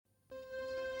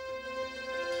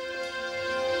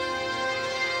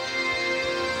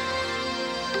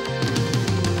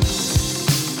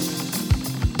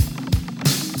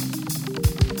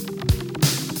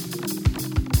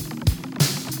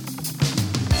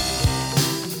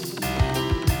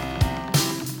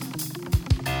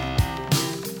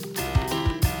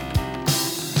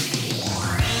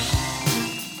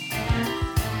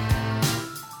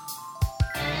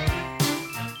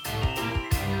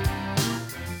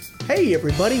Hey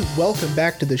everybody, welcome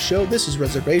back to the show. This is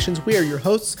Reservations. We are your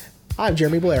hosts. I'm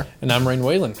Jeremy Blair. And I'm Rain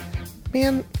Whalen.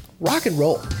 Man, rock and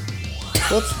roll.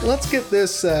 Let's get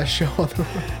this show on the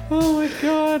road. Oh my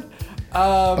god.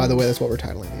 By the way, that's what we're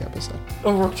titling the episode.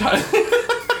 Oh,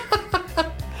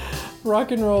 we're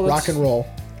rock and roll. Rock and roll.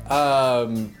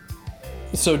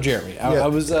 So Jeremy, I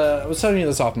was telling you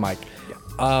this off mic.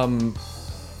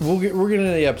 We're getting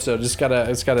into the episode. Just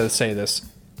gotta say this.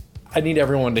 I need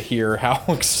everyone to hear how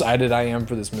excited I am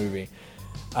for this movie.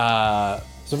 So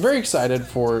I'm very excited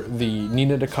for the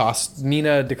Nina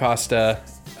DaCosta,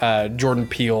 Jordan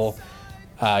Peele,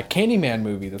 Candyman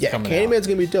movie that's coming out. Candyman's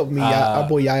gonna be dope. Our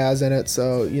boy Yaya's in it,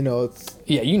 so you know it's.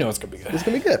 Yeah, you know it's gonna be good. It's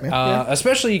gonna be good, man.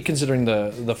 Especially considering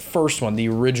the first one, the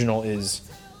original, is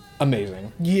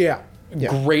amazing. Yeah.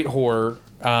 Great horror.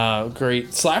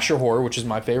 Great slasher horror, which is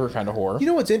my favorite kind of horror. You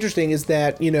know what's interesting is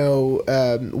that,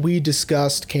 we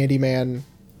discussed Candyman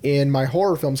in my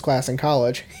horror films class in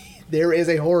college. There is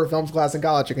a horror films class in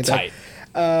college, you can Tight.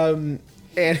 And,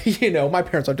 my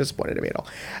parents aren't disappointed in me at all.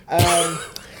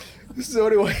 So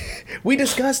anyway, we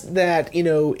discussed that,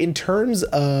 in terms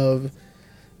of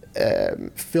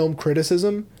film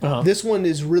criticism, this one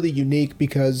is really unique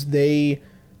because they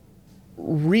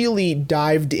really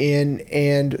dived in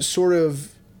and sort of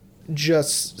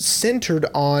just centered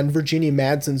on Virginia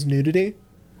Madsen's nudity.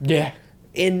 Yeah.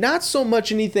 And not so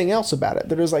much anything else about it.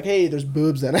 They're just like, hey, there's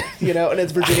boobs in it, and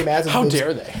it's Virginia Madsen's How boobs.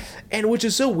 dare they? And which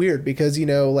is so weird because,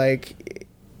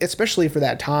 especially for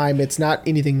that time, it's not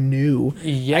anything new.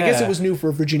 Yeah. I guess it was new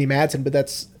for Virginia Madsen, but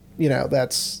that's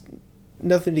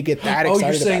nothing to get that excited about.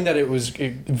 Oh, you're saying that it was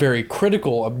very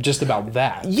critical of just about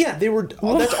that. Yeah, they were.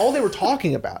 That's all they were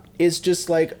talking about. Is just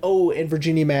like, and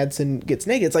Virginia Madsen gets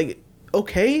naked. It's like,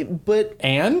 okay, but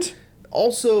And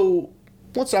also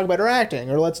let's talk about her acting,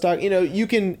 or let's talk. You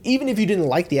can, even if you didn't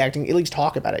like the acting, at least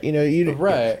talk about it.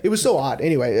 Right. It was so odd.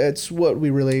 Anyway, it's what we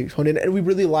really honed in, and we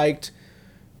really liked,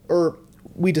 or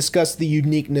we discussed the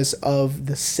uniqueness of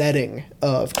the setting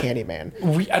of Candyman.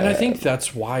 I think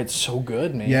that's why it's so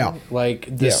good, man. Yeah. Like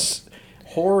this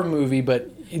horror movie, but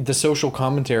the social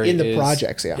commentary in the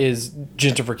projects, is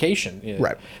gentrification. Yeah.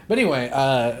 Right. But anyway,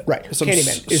 right. So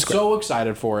Candyman I'm so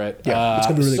excited for it. Yeah, it's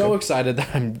gonna be really so good. excited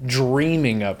that I'm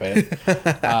dreaming of it.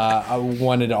 I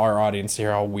wanted our audience to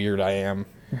hear how weird I am.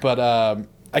 But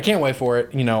I can't wait for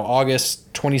it.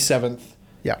 August 27th.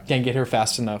 Yeah. Can't get here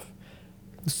fast enough.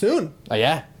 Soon.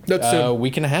 Yeah. That's soon. A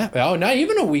week and a half. Oh, not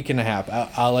even a week and a half.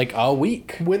 Like a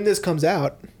week. When this comes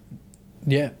out,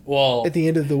 Yeah. Well, at the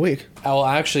end of the week. I'll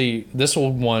actually,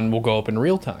 one will go up in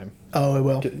real time. Oh, it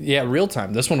will. Yeah, real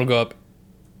time. This one will go up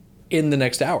in the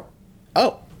next hour.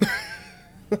 Oh.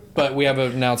 But we have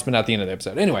an announcement at the end of the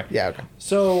episode. Anyway. Yeah, okay.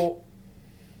 So,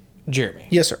 Jeremy.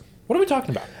 Yes, sir. What are we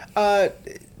talking about?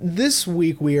 This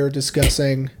week we are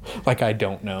discussing, Like I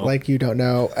don't know. like you don't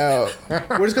know,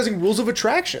 we're discussing Rules of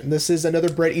Attraction. This is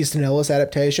another Bret Easton Ellis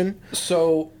adaptation.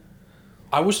 So,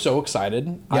 I was so excited.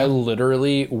 Yeah. I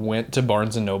literally went to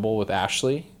Barnes & Noble with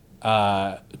Ashley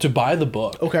to buy the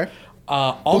book. Okay.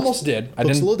 Almost did.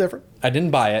 Book's a little different. I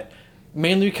didn't buy it,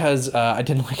 mainly because I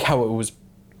didn't like how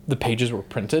the pages were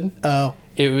printed. Oh.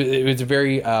 It was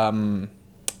very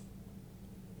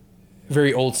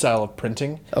very old style of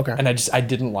printing. Okay. And I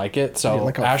didn't like it. So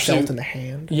Like how it felt in the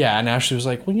hand. Yeah, and Ashley was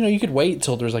like, well, you could wait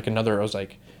till there's like another. I was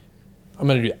like, I'm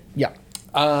gonna do that. Yeah.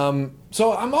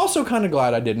 So I'm also kind of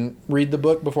glad I didn't read the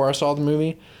book before I saw the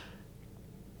movie.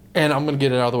 And I'm gonna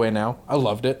get it out of the way now. I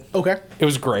loved it. Okay. It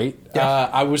was great. Yeah.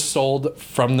 I was sold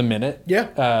from the minute.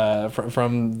 Yeah.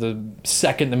 From the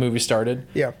second the movie started.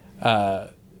 Yeah.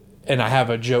 And I have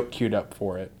a joke queued up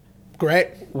for it. Great.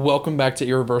 Welcome back to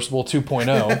Irreversible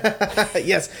 2.0.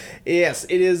 Yes.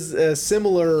 It is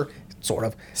similar, sort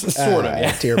of.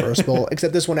 Yeah. To Irreversible,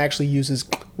 except this one actually uses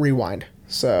rewind.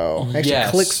 So actually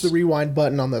clicks the rewind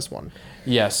button on this one.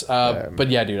 Yes. But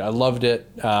yeah, dude, I loved it.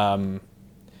 No,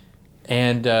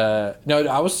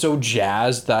 I was so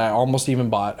jazzed that I almost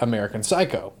even bought American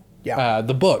Psycho. Yeah.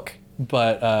 The book.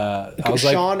 But I was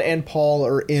like, Sean and Paul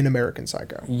are in American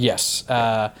Psycho. yes.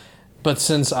 But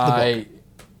since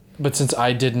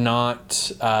I did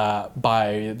not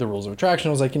buy the Rules of Attraction,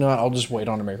 I was like, you know what? I'll just wait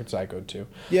on American Psycho 2.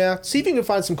 Yeah, see if you can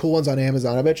find some cool ones on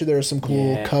Amazon. I bet you there are some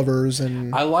cool covers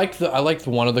and. I liked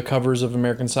one of the covers of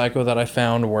American Psycho that I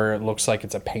found where it looks like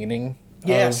it's a painting.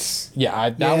 Yes.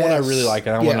 That one I really like.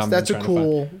 That one I'm that's a trying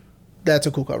to find. That's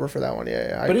a cool cover for that one.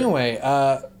 Yeah. But anyway,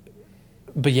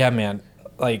 but yeah, man,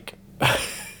 like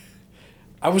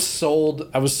I was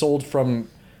sold from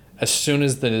as soon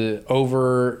as the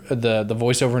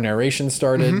voiceover narration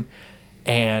started,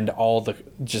 and all the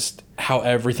just how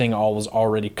everything all was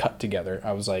already cut together.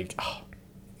 I was like, oh,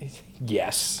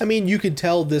 Yes. I mean, you could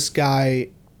tell this guy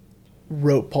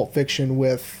wrote Pulp Fiction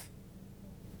with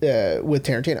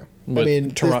Tarantino. With I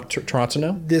mean,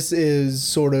 Toronto? this is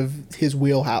sort of his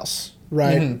wheelhouse,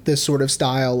 right? Mm-hmm. This sort of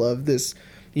style of this,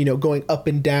 going up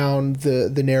and down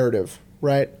the narrative,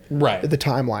 right? Right. The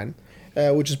timeline,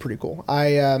 which is pretty cool.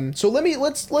 So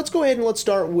let's go ahead and let's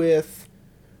start with,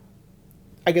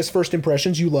 I guess, first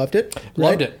impressions. You loved it, right?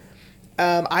 Loved it.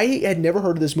 I had never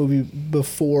heard of this movie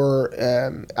before.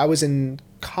 I was in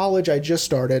college. I just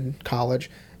started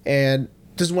college, and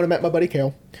this is when I met my buddy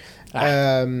Kale,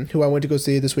 who I went to go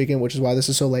see this weekend, which is why this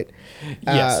is so late.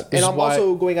 Yes, and I'm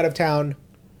also going out of town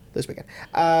this weekend.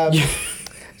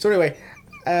 So anyway,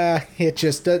 it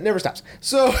just never stops.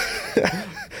 So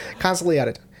constantly out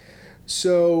of town.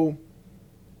 So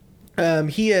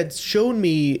he had shown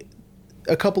me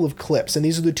a couple of clips, and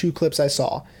these are the two clips I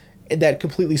saw that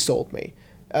completely sold me.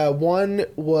 One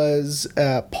was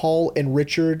Paul and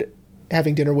Richard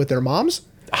having dinner with their moms.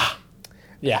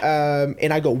 Yeah.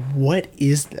 And I go, what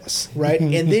is this? Right?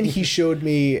 And then he showed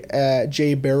me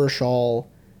Jay Baruchel.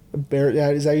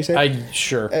 Is that how you say it?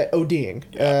 Sure. ODing.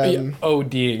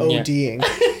 ODing. ODing.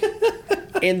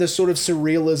 And the sort of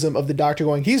surrealism of the doctor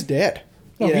going, he's dead.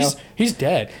 No, You know? he's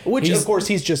dead. Which, of course,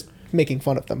 he's just making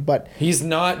fun of them. But he's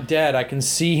not dead. I can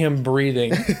see him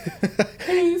breathing.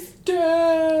 He's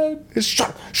dead.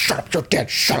 Shut up, you're dead,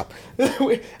 shut up.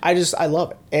 I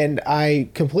love it. And I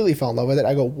completely fell in love with it.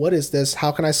 I go, what is this?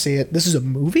 How can I see it? This is a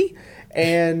movie?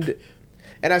 And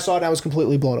I saw it and I was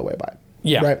completely blown away by it.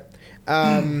 Yeah. Right?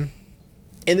 And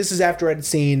this is after I'd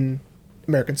seen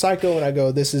American Psycho, and I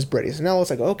go, this is Bret Easton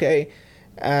Ellis. I go, okay.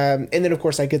 And then, of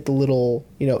course, I get the little,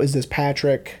 is this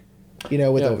Patrick,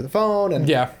 over the phone. And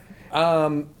Yeah.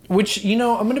 Which, I'm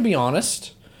going to be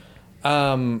honest.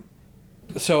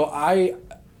 So I'm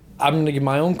going to give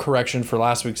my own correction for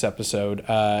last week's episode.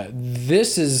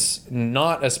 This is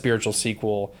not a spiritual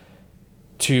sequel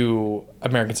to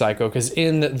American Psycho, because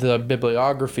in the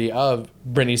bibliography of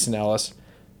Bret Easton Ellis,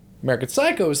 American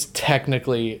Psycho is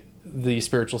technically the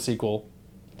spiritual sequel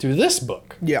to this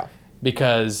book. Yeah.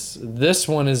 Because this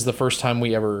one is the first time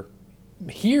we ever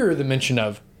hear the mention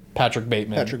of Patrick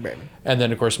Bateman. And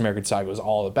then, of course, American Psycho is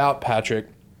all about Patrick.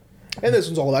 And this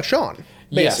one's all about Sean.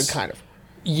 Basically, kind of.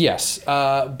 Yes,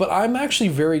 but I'm actually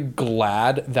very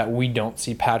glad that we don't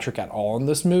see Patrick at all in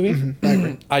this movie. Mm-hmm. I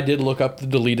agree. I did look up the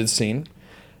deleted scene.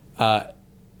 And,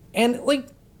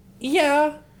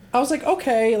 I was like,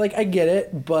 okay, I get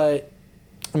it, but,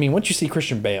 I mean, once you see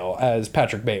Christian Bale as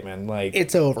Patrick Bateman,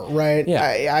 it's over, right? Yeah.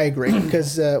 I agree,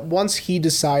 because once he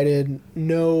decided,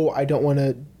 no, I don't want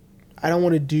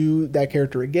to do that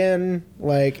character again.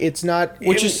 It's not...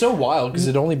 Which is so wild, because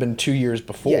it had only been 2 years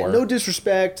before. Yeah, no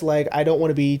disrespect. I don't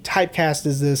want to be typecast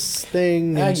as this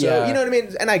thing. And so, you know what I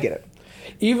mean? And I get it.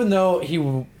 Even though he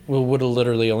would have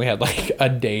literally only had, a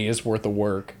day's worth of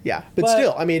work. Yeah, but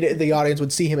still, I mean, the audience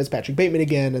would see him as Patrick Bateman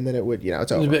again, and then it would,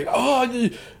 it's over. It'd be like, oh...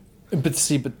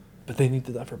 But they need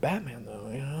that for Batman, though,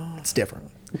 It's different.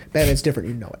 Batman's different,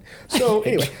 you know it. So,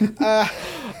 anyway...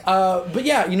 but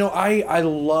yeah, I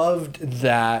loved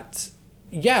that.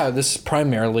 Yeah, this is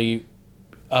primarily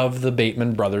of the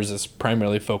Bateman brothers is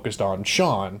primarily focused on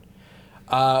Sean.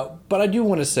 But I do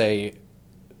want to say,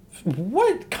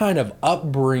 what kind of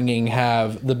upbringing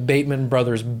have the Bateman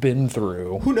brothers been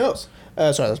through? Who knows?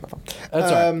 Sorry, that's my phone.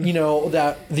 That's all right.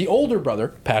 That the older brother,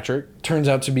 Patrick, turns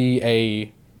out to be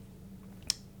a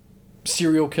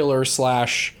serial killer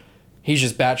 / he's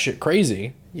just batshit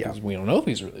crazy. Yeah. Because we don't know if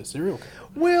he's really a serial killer.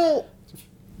 Well...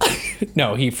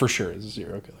 No, he for sure is a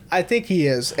serial killer. I think he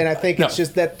is, and I think it's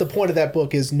just that the point of that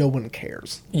book is no one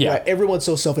cares. Yeah. Right? Everyone's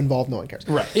so self-involved, no one cares.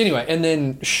 Right. Anyway, and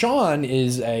then Sean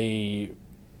is a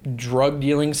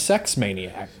drug-dealing sex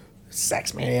maniac.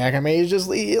 Sex maniac. I mean,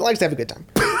 he likes to have a good time.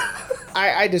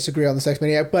 I disagree on the sex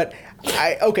maniac, but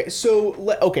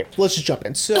let's just jump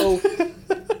in. So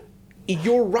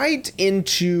you're right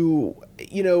into,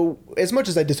 as much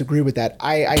as I disagree with that,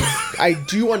 I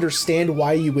do understand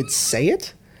why you would say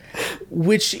it,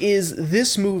 which is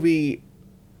this movie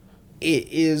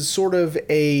is sort of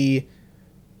a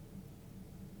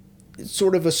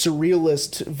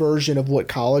surrealist version of what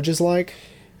college is like.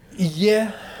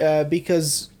 Yeah.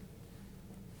 Because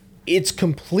it's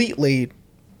completely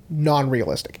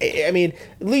non-realistic. I mean,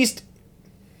 at least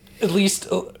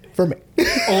for me.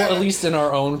 Well, at least in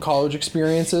our own college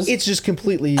experiences. It's just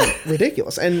completely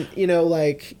ridiculous. And,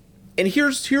 and here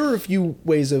are a few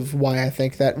ways of why I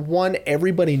think that. One,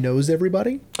 everybody knows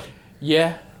everybody.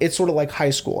 Yeah. It's sort of like high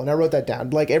school, and I wrote that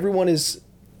down. Everyone is,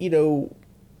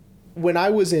 when I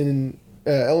was in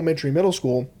elementary, middle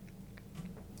school,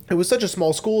 it was such a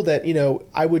small school that,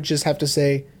 I would just have to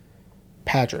say,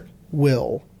 Patrick,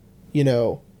 Will,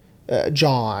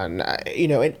 John,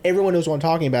 and everyone knows what I'm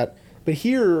talking about. But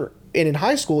here and in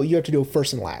high school, you have to do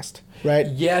first and last, right?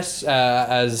 Yes,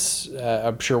 as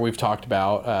I'm sure we've talked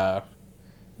about,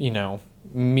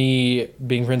 me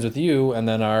being friends with you and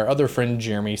then our other friend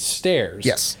Jeremy Stairs.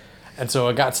 Yes. And so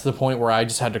it got to the point where I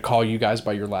just had to call you guys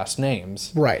by your last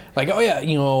names. Right. Like, oh yeah,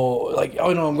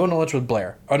 oh no, I'm going to lunch with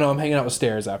Blair. Oh no, I'm hanging out with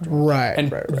Stairs afterwards. Right.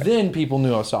 And right. then people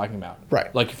knew I was talking about.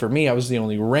 Right. Like for me, I was the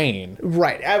only Rain.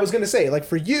 Right. I was gonna say, like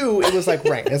for you, it was like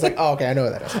Rain. It's like, oh, okay, I know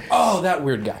what that is. Oh, that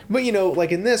weird guy. But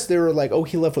like in this, they were like, oh,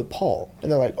 he left with Paul,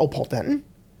 and they're like, oh, Paul Denton,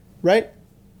 right?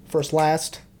 First,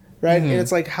 last, right? And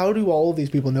it's like, how do all of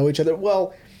these people know each other?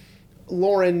 Well,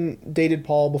 Lauren dated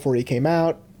Paul before he came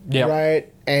out, right?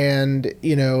 And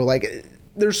like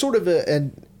there's sort of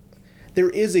there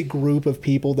is a group of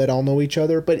people that all know each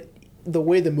other, but the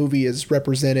way the movie is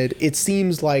represented, it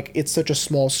seems like it's such a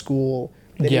small school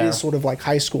that it is sort of like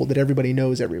high school, that everybody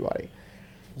knows everybody.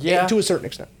 Yeah. To a certain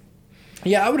extent.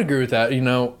 Yeah, I would agree with that.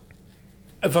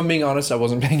 If I'm being honest, I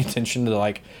wasn't paying attention to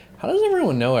like, how does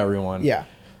everyone know everyone? Yeah.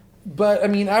 But I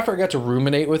mean, after I got to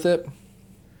ruminate with it,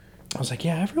 I was like,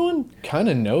 yeah, everyone kind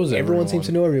of knows Everyone seems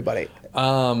to know everybody.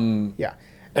 Yeah.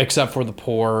 Except for the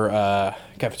poor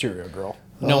cafeteria girl.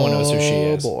 No one knows who she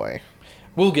is. Oh boy.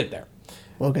 We'll get there.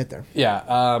 We'll get there. Yeah.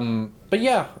 But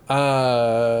yeah.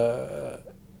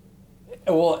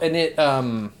 Well, and it.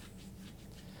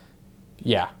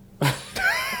 Yeah.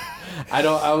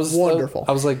 I was wonderful.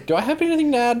 I was like, do I have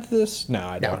anything to add to this? No,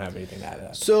 I don't have anything to add to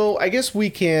that. So I guess we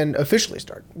can officially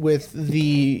start with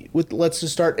let's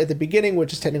just start at the beginning,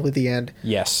 which is technically the end.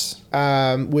 Yes.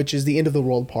 Which is the end of the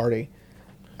world party,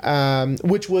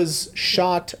 which was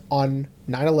shot on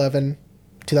 9/11,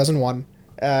 2001,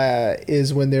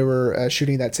 is when they were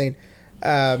shooting that scene.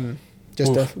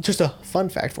 Just a fun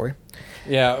fact for you.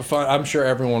 Yeah, I'm sure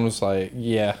everyone was like,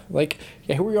 yeah,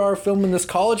 here we are filming this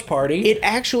college party. It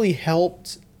actually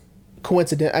helped,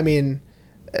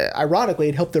 ironically,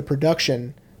 it helped their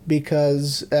production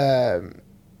because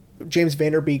James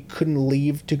Van Der Beek couldn't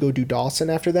leave to go do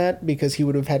Dawson after that because he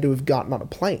would have had to have gotten on a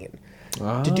plane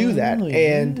to do that. Yeah.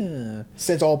 And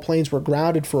since all planes were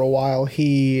grounded for a while,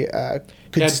 he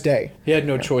could stay. He had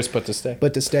no choice but to stay.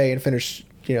 And finish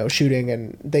shooting,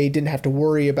 and they didn't have to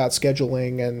worry about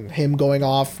scheduling and him going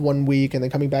off one week and then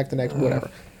coming back the next, whatever,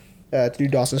 to do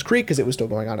Dawson's Creek because it was still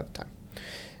going on at the time.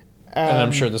 And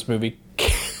I'm sure this movie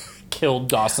killed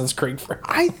Dawson's Creek for.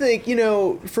 I think,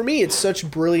 for me, it's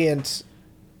such brilliant,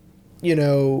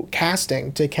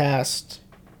 casting to cast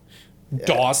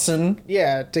Dawson.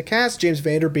 To cast James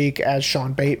Van Der Beek as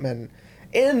Sean Bateman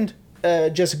and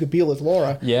Jessica Biel as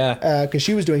Laura. Yeah. Because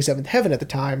she was doing Seventh Heaven at the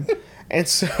time. And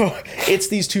so it's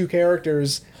these two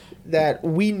characters that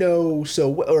we know so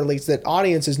well, or at least that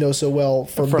audiences know so well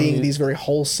from being these very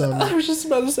wholesome. I was just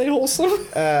about to say wholesome.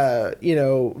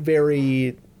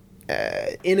 Very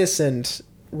innocent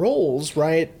roles,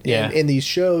 right? Yeah. In these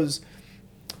shows.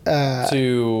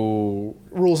 To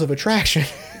Rules of Attraction.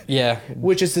 Yeah.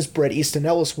 Which is this Bret Easton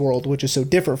Ellis world, which is so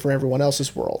different from everyone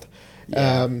else's world.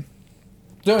 Yeah.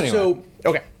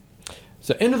 Okay.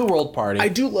 So end of the world party. I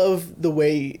do love the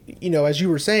way, as you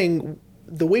were saying,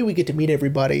 the way we get to meet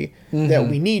everybody that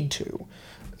we need to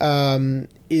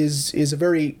is a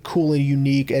very cool and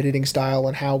unique editing style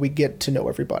and how we get to know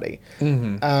everybody.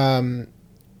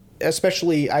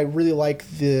 Especially, I really like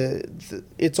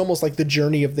it's almost like the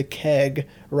journey of the keg,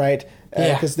 right?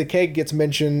 Because the keg gets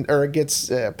mentioned or gets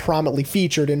prominently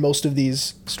featured in most of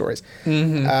these stories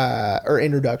or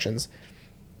introductions.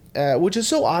 Which is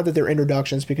so odd that they're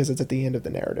introductions because it's at the end of the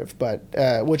narrative, but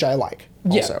which I like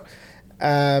also.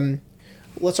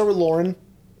 Let's start with Lauren.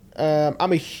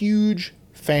 I'm a huge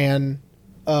fan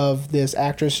of this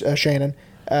actress, Shannon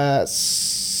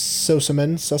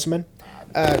Sossamon.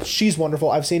 She's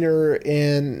wonderful. I've seen her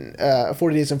in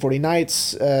 40 Days and 40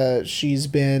 Nights. She's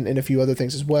been in a few other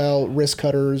things as well. Wrist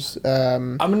Cutters.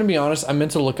 I'm going to be honest. I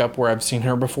meant to look up where I've seen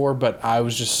her before, but I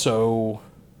was just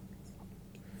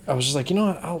like, you know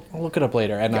what? I'll look it up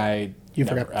later. And I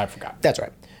forgot. That's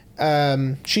right.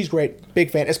 She's great.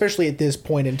 Big fan, especially at this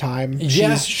point in time.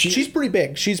 She's pretty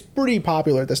big. She's pretty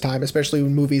popular at this time, especially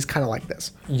in movies kind of like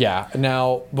this. Yeah.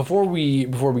 Now, before we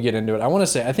get into it, I want to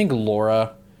say I think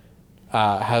Laura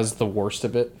has the worst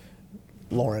of it.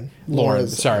 Lauren through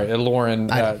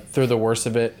the worst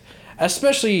of it,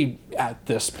 especially at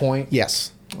this point.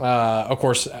 Yes. Of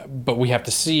course, but we have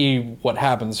to see what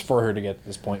happens for her to get to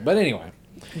this point. But anyway.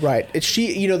 Right.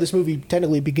 This movie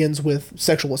technically begins with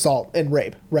sexual assault and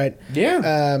rape, right?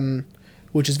 Yeah.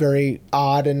 Which is very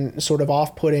odd and sort of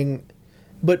off-putting,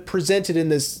 but presented in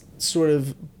this sort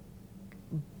of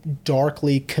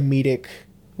darkly comedic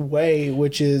way,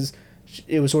 which is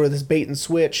it was sort of this bait and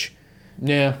switch.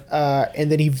 Yeah.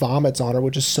 And then he vomits on her,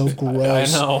 which is so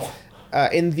gross. I know.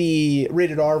 In the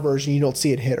rated R version, you don't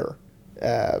see it hit her.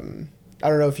 I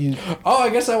don't know if you. Oh, I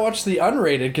guess I watched the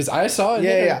unrated because I saw it.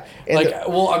 Yeah. And Like,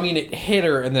 well, I mean, it hit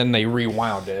her and then they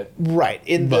rewound it. Right.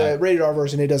 In the rated R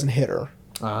version, it doesn't hit her.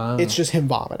 It's just him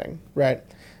vomiting, right?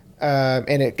 And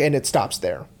it stops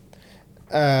there.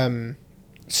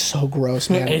 So gross,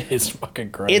 man. It is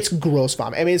fucking gross. It's gross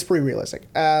vomit. I mean, it's pretty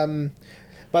realistic.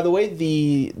 By the way,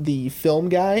 the film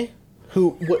guy,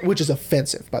 which is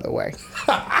offensive, by the way.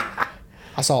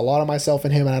 I saw a lot of myself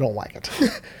in him, and I don't like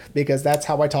it because that's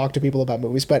how I talk to people about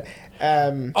movies. But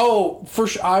for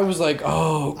sure, I was like,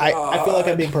 oh, God. I feel like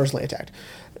I'm being personally attacked.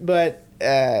 But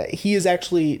he is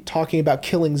actually talking about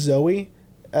killing Zoe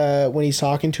when he's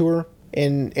talking to her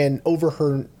and over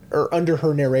her or under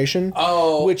her narration.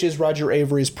 Oh, which is Roger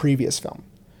Avery's previous film.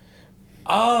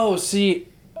 Oh, see,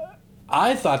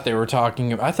 I thought he was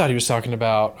talking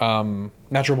about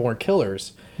Natural Born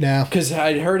Killers. No. Because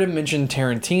I'd heard him mention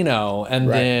Tarantino, and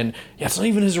then, it's not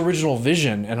even his original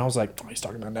vision. And I was like, oh, he's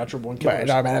talking about Natural Born Killers. Right,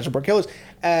 talking about Natural Born Killers.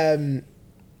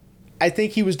 I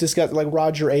think he was discussing, like,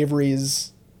 Roger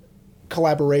Avery's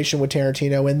collaboration with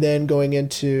Tarantino and then going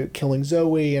into Killing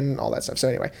Zoe and all that stuff. So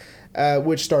anyway,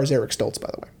 which stars Eric Stoltz,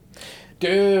 by the way.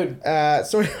 Dude.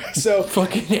 So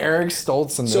fucking Eric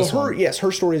Stoltz in this one. Yes,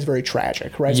 her story is very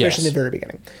tragic, right? Especially in the very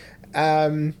beginning.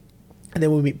 And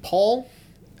then we meet Paul.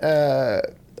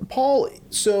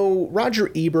 So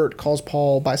Roger Ebert calls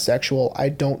Paul bisexual. I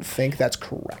don't think that's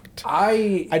correct.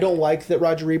 I don't like that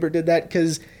Roger Ebert did that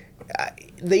because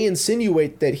they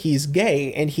insinuate that he's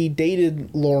gay and he dated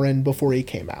Lauren before he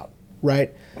came out,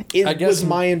 right? It was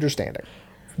my understanding.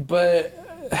 But,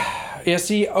 yeah,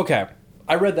 see, okay.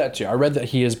 I read that too. I read that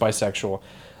he is bisexual.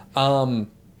 And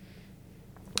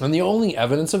the only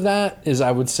evidence of that is,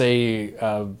 I would say,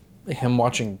 him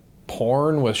watching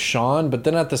porn with Sean, but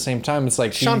then at the same time, it's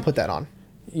like... Sean put that on.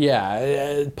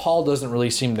 Yeah, Paul doesn't really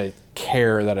seem to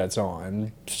care that it's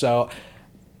on. So,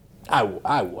 I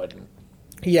wouldn't.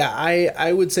 Yeah,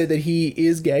 I would say that he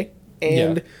is gay.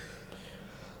 And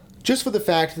just for the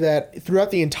fact that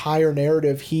throughout the entire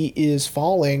narrative, he is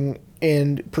falling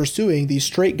and pursuing these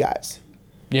straight guys.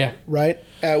 Yeah. Right?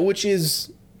 Which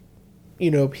is,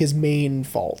 his main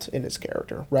fault in his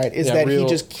character, right? Is that he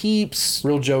just keeps...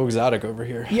 Real Joe Exotic over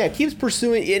here. Yeah, keeps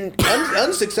pursuing...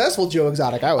 unsuccessful Joe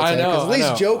Exotic, I would say. Because at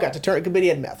least Joe got to turn... But he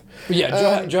had meth.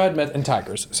 Yeah, Joe had meth and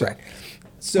tigers. So. Right.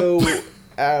 So...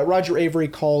 Roger Avery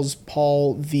calls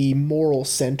Paul the moral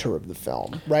center of the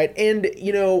film, right? And,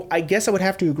 I guess I would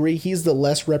have to agree he's the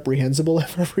less reprehensible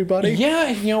of everybody.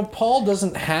 Yeah, Paul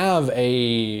doesn't have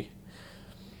a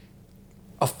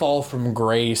fall from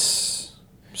grace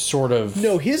sort of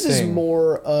No, his thing. Is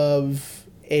more of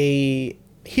his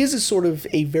is sort of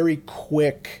a very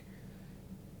quick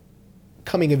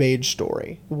coming of age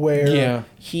story where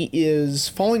he is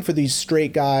falling for these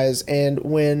straight guys, and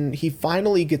when he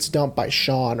finally gets dumped by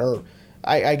Sean, or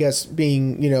I guess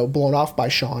being blown off by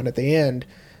Sean at the end,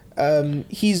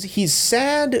 he's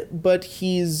sad, but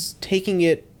he's taking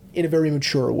it in a very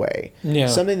mature way. Yeah.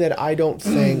 Something that I don't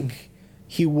think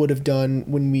he would have done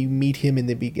when we meet him in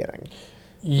the beginning.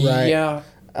 Right? Yeah.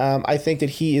 I think that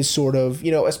he is sort of,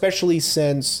 especially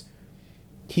since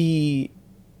he...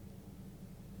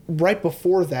 Right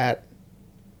before that,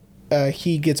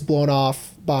 he gets blown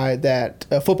off by that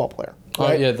football player. Right?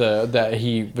 Oh, yeah, that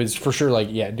he was for sure like,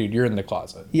 yeah, dude, you're in the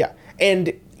closet. Yeah.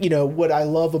 And, what I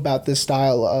love about this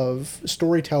style of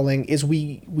storytelling is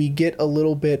we get a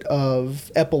little bit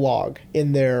of epilogue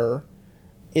in the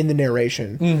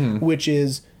narration, which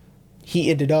is he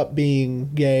ended up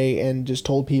being gay and just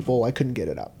told people I couldn't get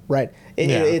it up, right?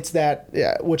 It's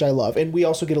that, which I love. And we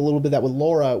also get a little bit of that with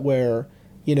Laura where...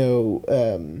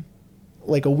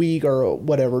 like a week or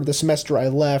whatever, the semester I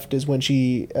left is when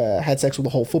she had sex with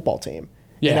the whole football team.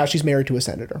 Yeah. And now she's married to a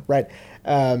senator, right?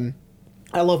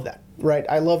 I love that, right?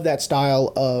 I love that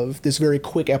style of this very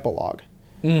quick epilogue.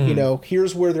 Mm-hmm.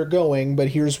 Here's where they're going, but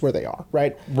here's where they are,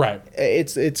 right? Right.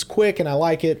 It's quick and I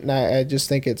like it, and I just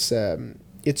think it's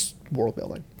world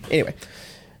building. Anyway.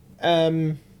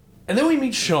 And then we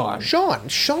meet Sean.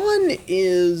 Sean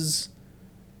is...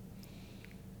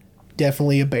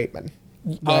 definitely a Bateman.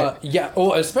 Yeah.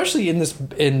 Oh, especially in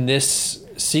this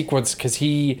sequence, because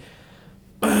he,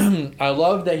 I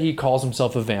love that he calls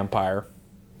himself a vampire.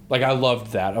 Like, I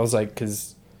loved that. I was like,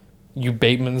 because you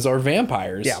Batemans are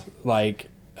vampires. Yeah. Like,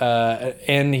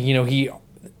 and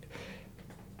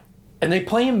and they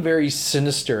play him very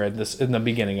sinister in the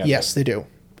beginning of it. Yes, they do.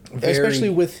 especially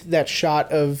with that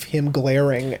shot of him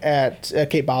glaring at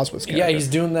Kate Bosworth's character. Yeah, he's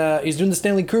doing the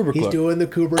Stanley Kubrick He's look. doing the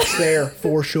Kubrick stare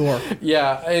for sure.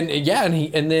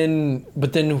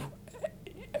 But then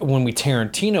when we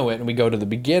Tarantino it and we go to the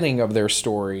beginning of their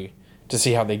story to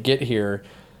see how they get here,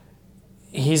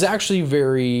 he's actually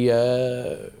very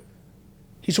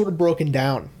He's sort of broken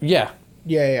down. yeah.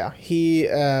 Yeah. He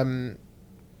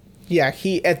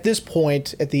at this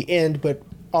point at the end, but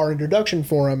our introduction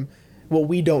for him, what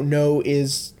we don't know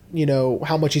is,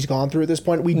 how much he's gone through at this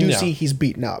point. We do see he's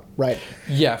beaten up, right?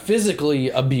 Yeah, physically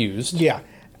abused. Yeah.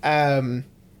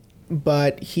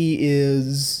 But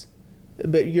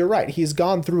you're right. He's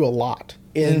gone through a lot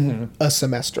in a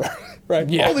semester, right?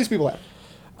 Yeah. All these people have.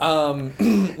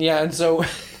 Yeah, and so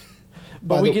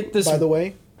but we get this. By the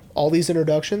way, all these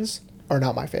introductions are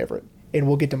not my favorite, and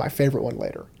we'll get to my favorite one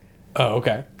later. Oh,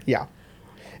 okay. Yeah.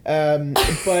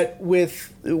 But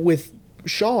with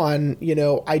Sean,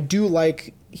 I do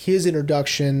like his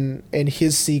introduction and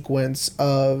his sequence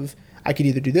of I could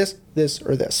either do this,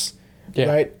 or this,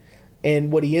 right?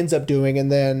 And what he ends up doing,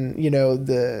 and then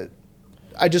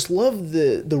I just love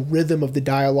the rhythm of the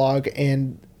dialogue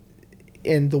and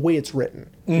the way it's written,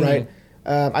 right?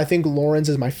 I think Lauren's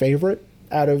is my favorite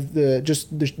out of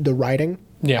the writing.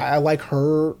 Yeah, I like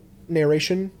her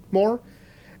narration more.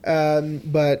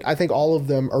 But I think all of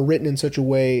them are written in such a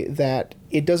way that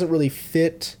it doesn't really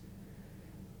fit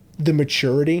the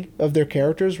maturity of their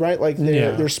characters, right? Like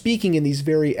they're speaking in these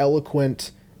very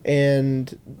eloquent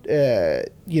and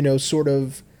sort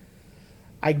of,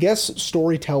 I guess,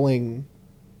 storytelling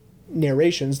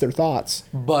narrations, their thoughts.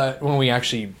 But when we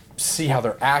actually see how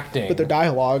they're acting, But their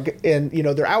dialogue and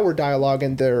their outward dialogue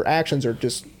and their actions are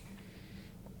just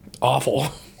awful.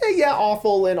 Yeah,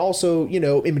 awful, and also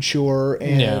immature,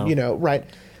 and right.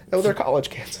 Oh, they're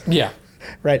college kids. Yeah.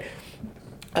 Right.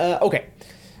 Okay.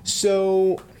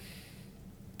 So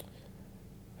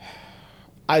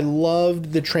I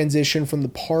loved the transition from the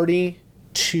party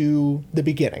to the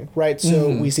beginning, right?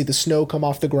 So we see the snow come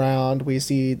off the ground. We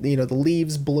see, the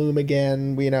leaves bloom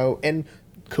again, and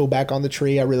go back on the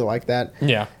tree. I really like that.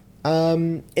 Yeah.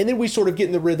 And then we sort of get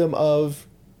in the rhythm of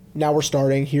now we're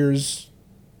starting.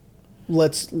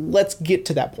 Let's get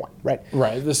to that point, right?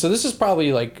 Right. So this is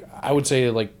probably I would say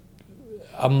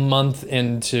a month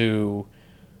into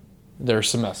their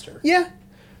semester. Yeah,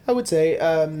 I would say.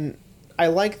 I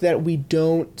like that we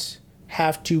don't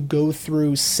have to go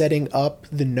through setting up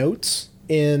the notes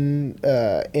in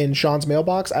Sean's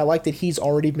mailbox. I like that he's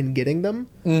already been getting them.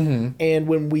 Mm-hmm. And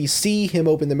when we see him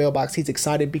open the mailbox, he's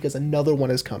excited because another one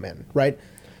has come in, right?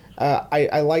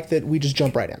 I like that we just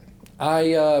jump right in.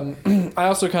 I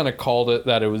also kind of called it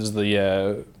that it was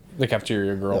the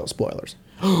cafeteria girl. No, spoilers.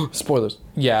 Spoilers.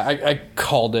 Yeah, I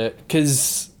called it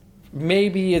because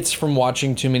maybe it's from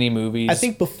watching too many movies. I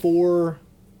think before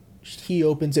he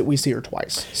opens it, we see her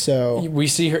twice. So we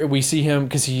see him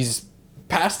because he's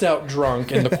passed out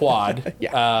drunk in the quad.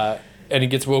 Yeah. And he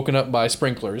gets woken up by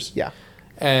sprinklers. Yeah.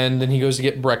 And then he goes to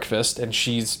get breakfast, and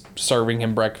she's serving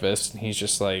him breakfast, and he's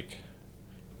just like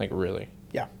really?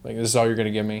 Yeah. Like, this is all you're gonna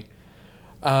give me?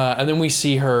 And then we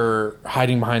see her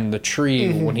hiding behind the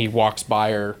tree when he walks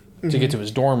by her to get to his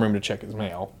dorm room to check his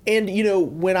mail. And,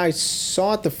 when I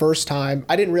saw it the first time,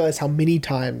 I didn't realize how many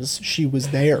times she was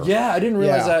there. Yeah, I didn't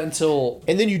realize that until...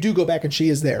 And then you do go back and she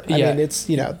is there. I mean, it's,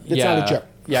 it's not a joke.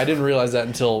 Yeah, I didn't realize that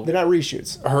until... They're not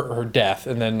reshoots. Her death.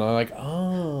 And then I'm like,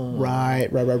 oh. Right.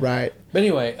 But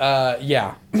anyway,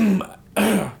 yeah.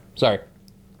 Sorry.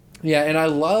 Yeah, and I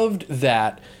loved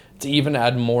that to even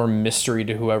add more mystery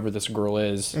to whoever this girl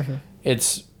is.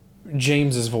 It's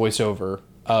James's voiceover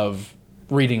of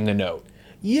reading the note.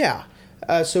 Yeah.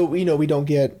 So, we don't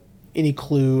get any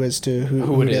clue as to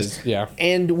who it is. Yeah.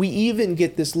 And we even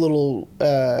get this little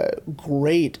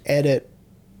great edit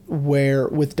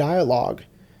with dialogue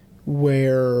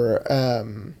where,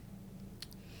 oh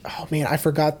man, I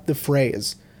forgot the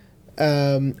phrase.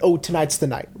 Tonight's the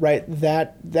night, right?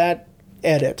 That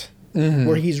edit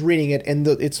where he's reading it and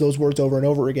it's those words over and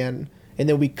over again. And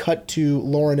then we cut to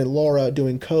Lauren and Laura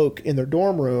doing coke in their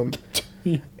dorm room.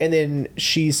 And then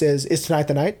she says, "Is tonight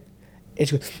the night?" And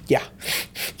she goes, "Yeah,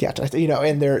 tonight."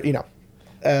 And they're,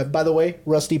 by the way,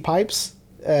 Rusty Pipes.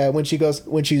 When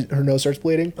her nose starts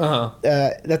bleeding.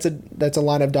 That's a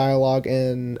line of dialogue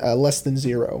in Less Than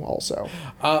Zero also.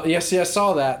 Yes, I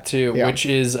saw that too, which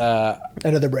is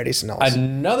another Brittany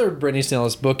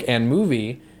Snellis book and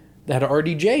movie that had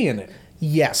RDJ in it.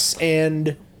 Yes,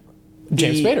 and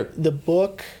James Spader. The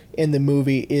book and the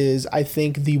movie is, I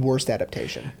think, the worst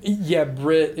adaptation. Yeah,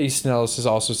 Brittany Snellis has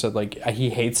also said he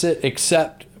hates it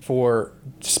except for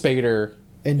Spader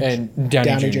and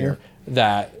Downey Jr.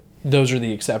 That those are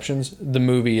the exceptions. The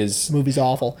movie is... Movie's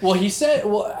awful. Well, he said...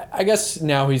 Well, I guess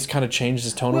now he's kind of changed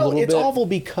his tone a little bit. Well, it's awful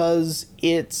because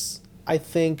it's, I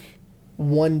think,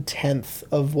 1/10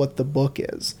 of what the book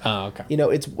is. Oh, okay. You know,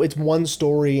 it's one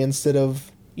story instead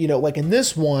of, you know, like in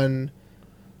this one,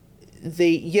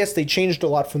 they changed a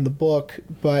lot from the book,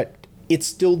 but it's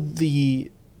still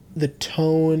the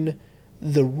tone,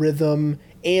 the rhythm,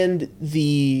 and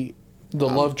the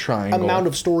love triangle amount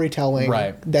of storytelling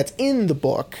Right. that's in the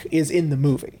book is in the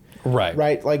movie.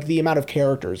 Right. Like the amount of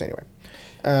characters anyway.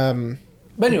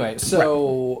 But anyway,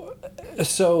 so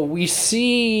we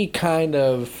see kind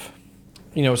of,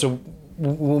 you know, so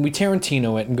when we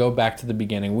Tarantino it and go back to the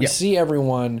beginning, we see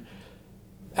everyone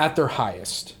at their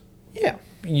highest. Yeah.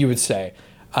 You would say.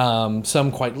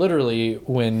 Some quite literally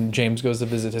when James goes to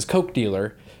visit his coke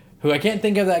dealer, who I can't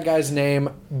think of that guy's name,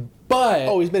 but...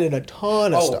 Oh, he's been in a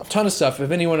ton of stuff. Ton of stuff.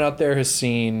 If anyone out there has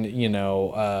seen, you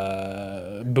know,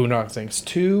 Boondock Saints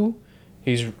 2,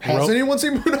 Has anyone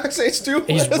seen Boondock Saints 2?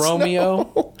 He's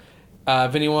Romeo.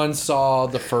 If anyone saw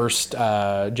the first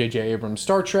J.J. Abrams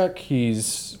Star Trek,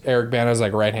 he's Eric Bana's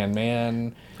like right-hand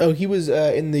man. Oh, he was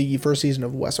in the first season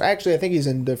of Westworld. Actually, I think he's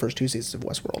in the first 2 seasons of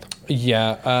Westworld.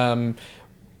 Yeah.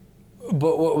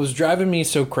 But what was driving me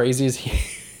so crazy is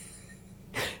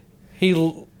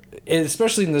he,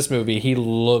 especially in this movie, he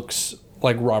looks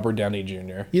like Robert Downey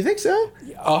Jr. You think so?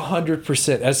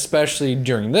 100%, especially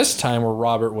during this time where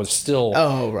Robert was still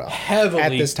heavily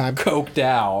at this time coked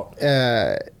out.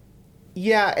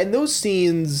 Yeah, and those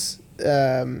scenes,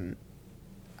 on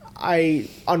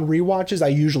rewatches, I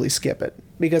usually skip it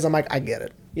because I'm like, I get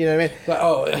it. You know what I mean?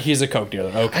 Oh, he's a coke dealer.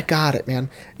 Okay. I got it, man.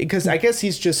 Because I guess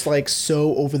he's just like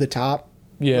so over the top.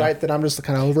 Yeah. Right? That I'm just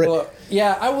kind of over it. Well,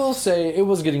 yeah, I will say it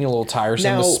was getting a little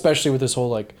tiresome, especially with this whole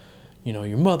like, you know,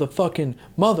 you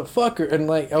motherfucker. And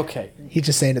like, okay. He's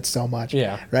just saying it so much.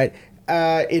 Yeah. Right?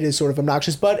 It is sort of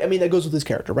obnoxious. But, I mean, that goes with his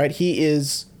character, right? He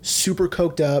is super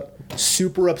coked up,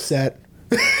 super upset.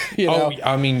 You know? Oh,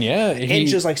 I mean, yeah. And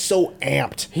just like so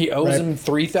amped. He owes him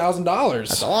 $3,000.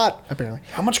 That's a lot, apparently.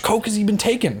 How much coke has he been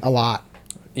taking? A lot.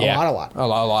 Yeah. A lot. A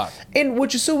lot. And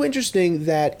which is so interesting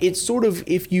that it's sort of,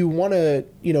 if you want to,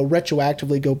 you know,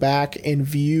 retroactively go back and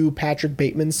view Patrick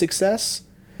Bateman's success,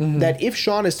 that if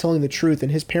Sean is telling the truth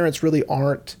and his parents really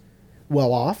aren't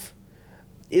well off,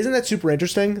 isn't that super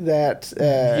interesting that...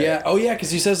 yeah. Oh, yeah,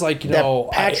 because he says, like, you know...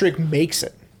 Patrick makes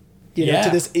it, you know, to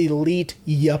this elite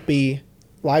yuppie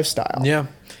lifestyle. Yeah.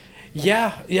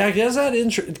 Yeah, I guess that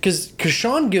interesting, because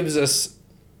Sean gives us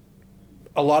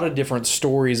a lot of different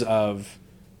stories of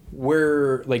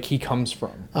where, like, he comes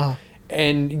from.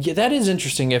 And yeah, that is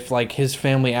interesting if, like, his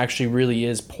family actually really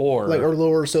is poor. Like, or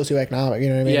lower socioeconomic, you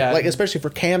know what I mean? Yeah. Like, especially for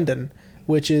Camden,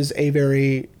 which is a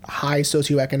very high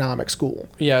socioeconomic school.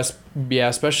 Yeah,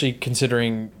 especially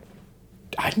considering...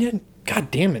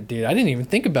 God damn it, dude. I didn't even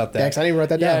think about that. Yeah, 'cause I didn't write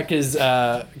that down.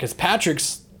 Yeah, because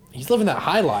Patrick's... He's living that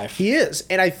high life. He is.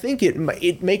 And I think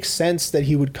it makes sense that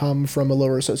he would come from a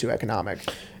lower socioeconomic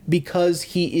because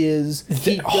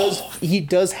he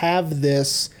does have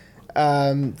this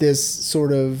this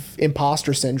sort of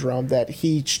imposter syndrome that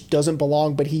he doesn't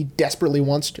belong, but he desperately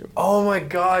wants to. Oh my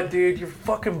God, dude. You're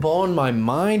fucking blowing my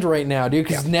mind right now, dude.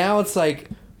 Because now it's like,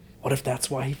 what if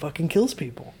that's why he fucking kills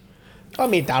people? I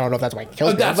mean, I don't know if that's why he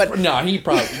kills people, but... No, he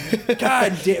probably...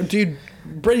 God damn, dude.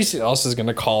 Brady else is going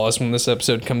to call us when this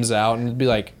episode comes out and be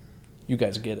like, you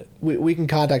guys get it. We can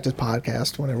contact his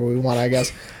podcast whenever we want, I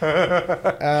guess.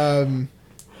 But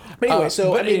anyway,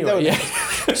 so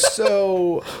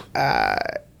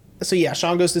yeah,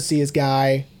 Sean goes to see his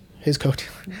guy, his coat,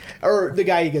 or the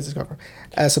guy he gets his coat from,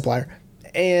 supplier,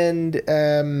 and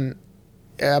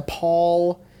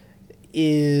Paul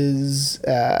is,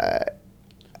 I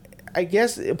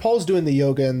guess Paul's doing the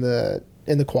yoga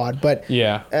in the quad, but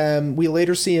we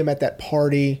later see him at that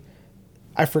party.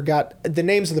 I forgot the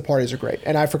names of the parties are great,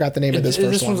 and I forgot the name of this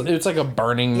first one. It's like a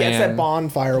Burning Man. Yeah, it's that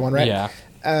bonfire one, right? Yeah.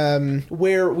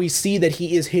 Where we see that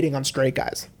he is hitting on straight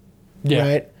guys.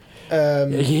 Yeah.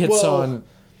 Right? He hits on...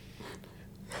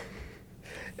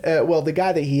 well, the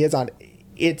guy that he is on,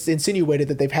 it's insinuated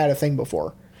that they've had a thing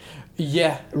before.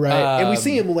 Yeah. Right? And we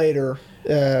see him later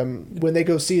when they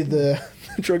go see the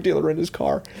drug dealer in his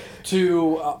car.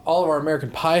 To all of our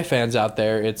American Pie fans out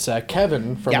there, it's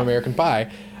Kevin from American Pie.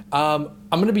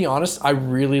 I'm going to be honest, I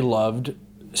really loved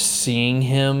seeing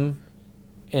him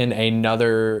in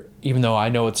another, even though I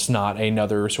know it's not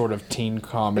another sort of teen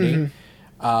comedy,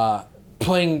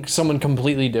 playing someone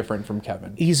completely different from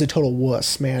Kevin. He's a total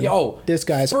wuss, man. This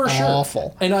guy's awful.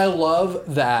 Sure. And I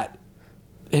love that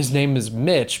his name is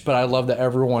Mitch, but I love that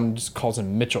everyone just calls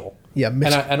him Mitchell. Yeah,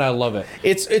 Mitchell. And I love it.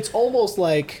 It's almost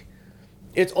like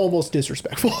it's almost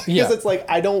disrespectful. Because Yeah. it's like,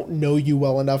 I don't know you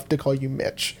well enough to call you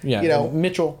Mitch. Yeah, You know?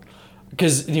 Mitchell,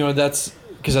 because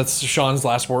that's Sean's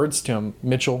last words to him.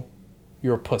 Mitchell,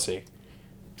 you're a pussy.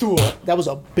 That was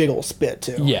a big old spit,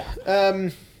 too. Yeah.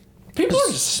 People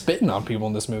are just spitting on people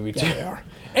in this movie too. Yeah, they are.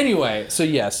 Anyway, so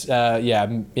yes,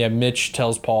 Mitch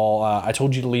tells Paul, "I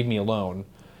told you to leave me alone."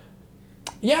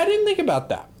 Yeah, I didn't think about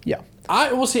that. Yeah. I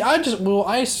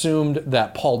assumed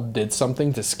that Paul did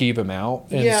something to skeeve him out,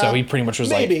 and Yeah, so he pretty much was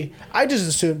maybe. I just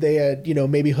assumed they had,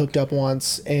 maybe hooked up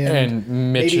once,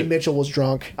 and maybe Mitchell was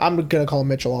drunk. I'm gonna call him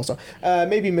Mitchell also.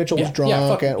 Maybe Mitchell was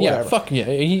drunk and whatever.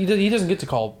 He doesn't get to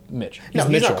call Mitch. No,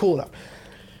 he's not cool enough.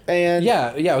 And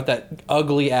with that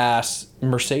ugly ass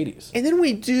Mercedes. And then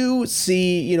we do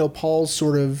see, Paul's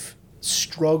sort of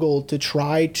struggle to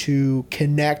try to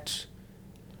connect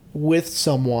with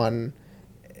someone.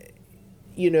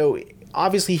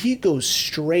 Obviously he goes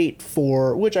straight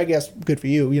for, which I guess good for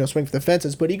you, swing for the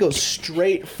fences, but he goes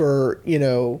straight for,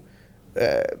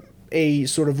 a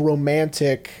sort of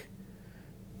romantic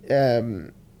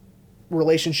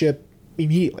relationship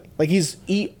immediately. Like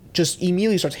he just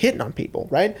immediately starts hitting on people,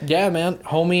 right? Yeah, man.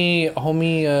 Homie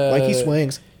Like he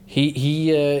swings.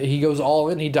 He goes all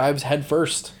in, he dives head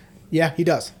first. Yeah, he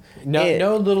does.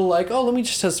 No little like, let me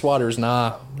just test waters.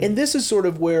 Nah. And this is sort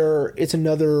of where it's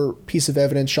another piece of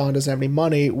evidence Sean doesn't have any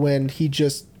money when he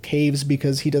just caves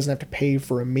because he doesn't have to pay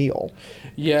for a meal.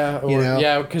 Yeah,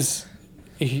 because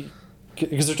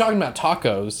they're talking about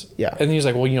tacos. Yeah. And he's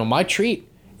like, well, my treat.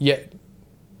 Yeah.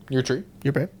 Your treat?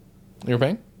 You're paying? You're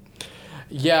paying?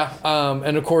 Yeah.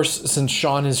 And of course, since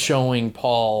Sean is showing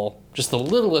Paul just the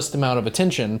littlest amount of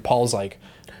attention, Paul's like,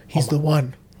 he's the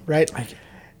one, right?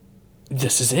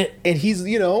 This is it. And he's,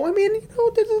 there's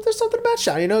something about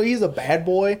Sean. He's a bad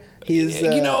boy. He's,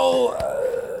 and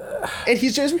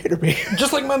he's James Peterby.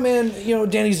 Just like my man,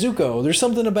 Danny Zuko. There's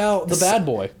something about the bad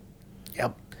boy.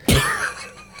 Yep.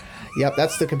 Yep,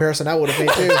 that's the comparison I would have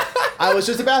made too. I was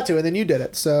just about to, and then you did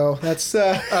it. So that's.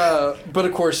 But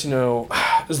of course,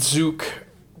 Zook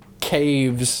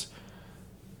caves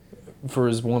for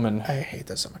his woman. I hate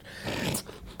this so much.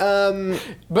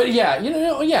 But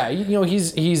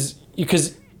he's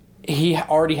because he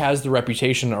already has the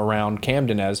reputation around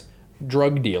Camden as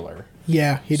drug dealer.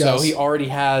 Yeah, he does. So he already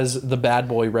has the bad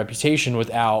boy reputation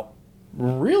without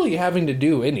really having to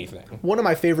do anything. One of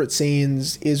my favorite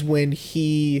scenes is when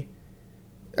he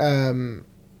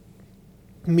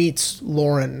meets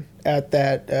Lauren at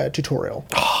that tutorial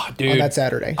Dude, on that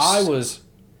Saturday. I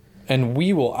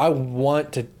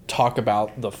want to talk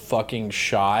about the fucking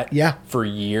shot for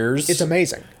years. It's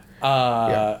amazing.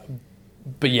 But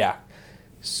yeah.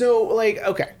 So,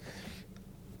 okay.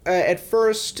 At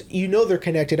first, they're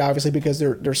connected, obviously, because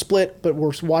they're split, but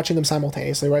we're watching them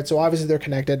simultaneously, right? So, obviously, they're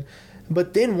connected.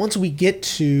 But then, once we get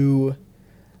to...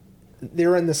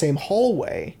 They're in the same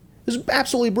hallway. It's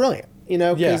absolutely brilliant,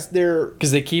 Because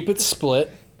Because they keep it split.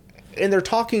 And they're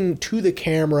talking to the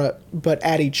camera, but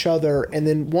at each other. And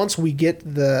then, once we get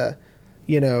the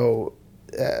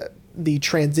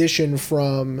transition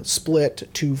from split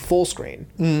to full screen...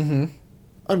 Mm-hmm.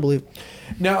 Unbelievable.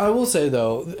 Now, I will say,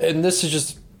 though, and this is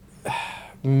just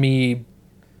me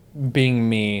being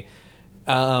me,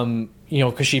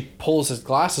 because she pulls his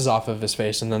glasses off of his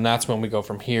face, and then that's when we go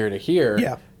from here to here.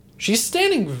 Yeah. She's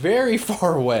standing very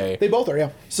far away. They both are, yeah.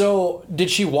 So, did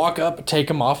she walk up, take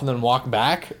him off, and then walk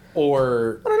back?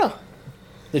 Or... I don't know.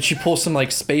 Did she pull some,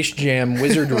 Space Jam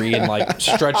wizardry and,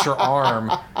 stretch her arm,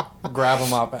 grab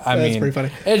him up? That's pretty funny.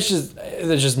 It's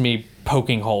just me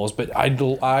poking holes, but I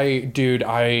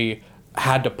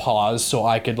had to pause so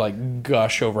I could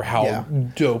gush over how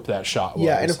dope that shot was.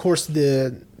 Yeah, and of course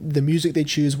the music they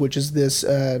choose, which is this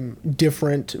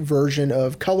different version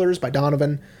of Colors by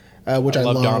Donovan, which I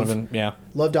love. Donovan, yeah.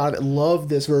 Love Donovan. Love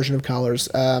this version of Colors.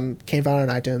 Can't find it on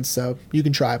iTunes, so you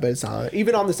can try, but it's not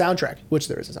even on the soundtrack, which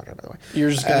there is a soundtrack, by the way.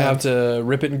 You're just gonna have to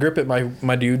rip it and grip it,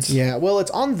 my dudes. Yeah, well,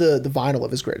 it's on the vinyl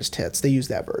of his greatest hits. They use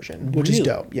that version, which is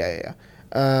dope. Yeah.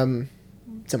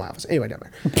 It's in my office. Anyway, down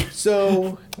there.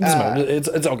 So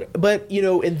it's all good. But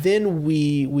and then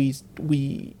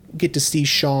we get to see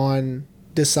Sean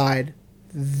decide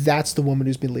that's the woman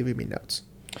who's been leaving me notes.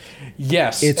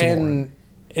 Yes, it's and Lauren.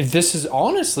 This is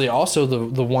honestly also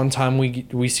the one time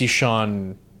we see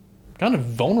Sean kind of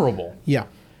vulnerable. Yeah,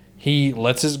 he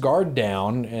lets his guard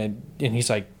down and he's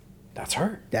like, "That's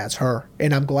her. That's her,"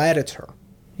 and I'm glad it's her.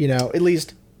 At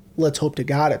least let's hope to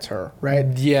God it's her, right?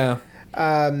 Yeah.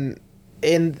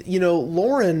 And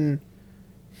Lauren,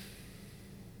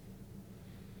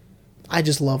 I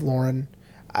just love Lauren.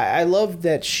 I love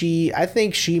that I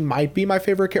think she might be my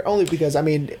favorite character, only because, I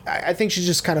mean, I think she's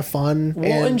just kind of fun.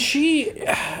 Well, and she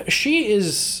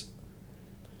is,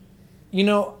 you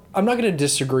know, I'm not going to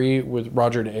disagree with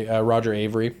Roger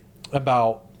Avery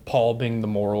about Paul being the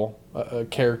moral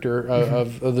character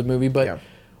of the movie, but Yeah.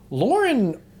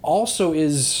 Lauren also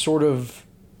is sort of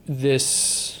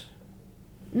this...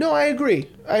 No, I agree.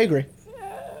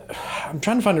 I'm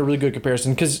trying to find a really good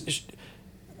comparison, because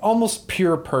almost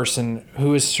pure person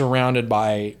who is surrounded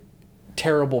by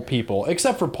terrible people,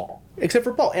 except for Paul.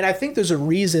 And I think there's a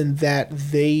reason that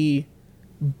they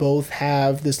both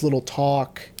have this little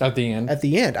talk At the end.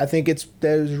 I think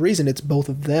there's a reason it's both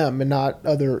of them and not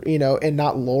and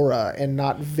not Laura and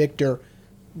not Victor.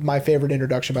 My favorite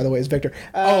introduction, by the way, is Victor.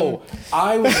 I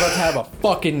was about to have a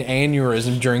fucking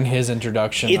aneurysm during his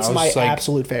introduction. It's I was my like,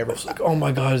 absolute favorite. like, oh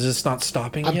my God, is this not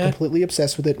stopping I'm yet? completely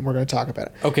obsessed with it, and we're going to talk about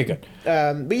it. Okay, good.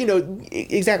 But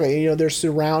exactly. They're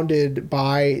surrounded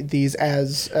by these,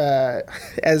 as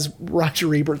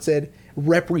Roger Ebert said,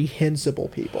 reprehensible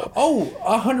people. Oh,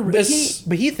 100%.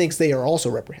 But he thinks they are also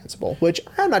reprehensible, which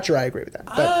I'm not sure I agree with that.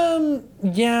 But,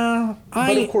 Yeah.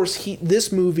 but of course,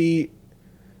 this movie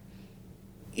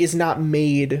is not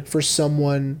made for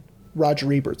someone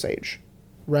Roger Ebert's age,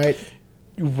 right?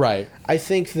 Right. I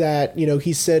think that,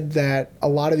 he said that a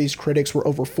lot of these critics were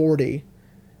over 40,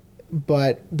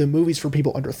 but the movie's for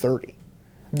people under 30.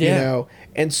 Yeah.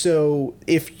 And so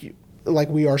if you, like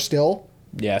we are still,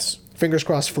 Yes. fingers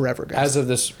crossed forever, guys. As of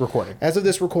this recording. As of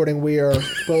this recording, we are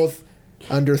both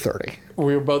under 30.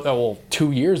 We were both,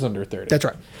 2 years under 30. That's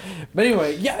right. But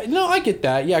anyway, yeah, no, I get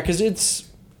that. Yeah, because it's...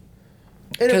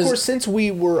 And of 'Cause- course, since we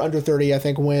were under 30, I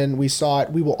think when we saw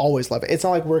it, we will always love it. It's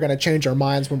not like we're going to change our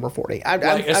minds when we're 40.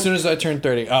 as soon as I turn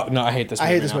 30, oh, no, I hate this movie.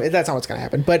 I hate this now. movie. That's not what's going to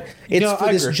happen. But it's No, for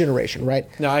I this agree. generation, right?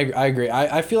 No, I agree.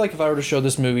 I feel like if I were to show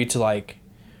this movie to, like,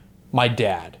 my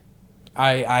dad,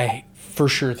 I for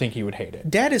sure think he would hate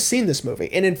it. Dad has seen this movie,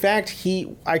 and in fact,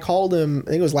 I called him.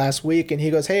 I think it was last week, and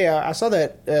he goes, "Hey, I saw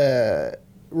that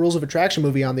Rules of Attraction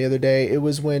movie on the other day. It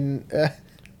was when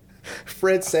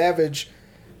Fred Savage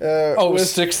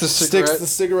Sticks the cigarette. sticks the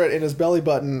cigarette in his belly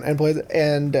button and plays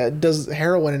and does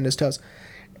heroin in his toes."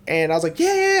 And I was like,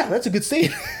 "Yeah, that's a good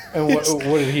scene." And what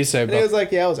did he say And he about was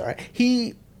like, "Yeah, it was all right."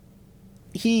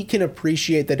 He can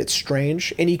appreciate that it's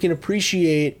strange, and he can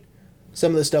appreciate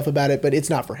some of the stuff about it, but it's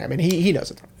not for him, and he knows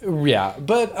it. Yeah,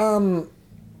 but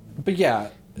yeah.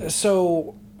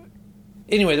 So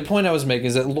anyway, the point I was making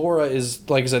is that Laura is,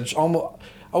 like I said, almost.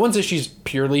 I wouldn't say she's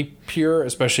purely pure,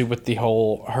 especially with the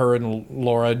whole her and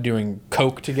Laura doing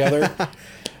coke together.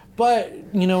 But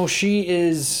she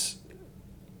is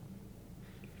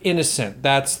innocent.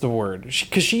 That's the word.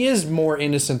 Because she is more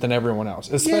innocent than everyone else,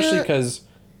 especially Yeah. because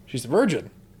she's a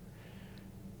virgin.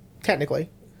 Technically.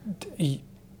 What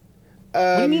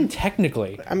do you mean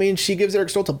technically? I mean, she gives Eric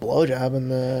Stoltz a blowjob in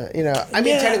the, I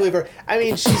mean, Yeah. technically, I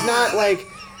mean, she's not like,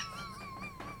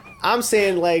 I'm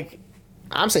saying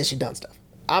she's done stuff.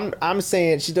 I'm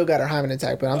saying she still got her hymen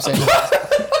intact, but I'm saying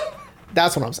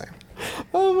that's what I'm saying.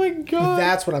 Oh my God.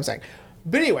 That's what I'm saying.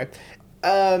 But anyway,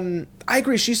 I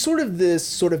agree. She's sort of this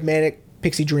sort of manic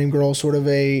pixie dream girl,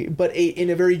 but in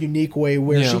a very unique way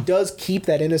where she does keep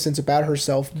that innocence about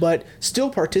herself, but still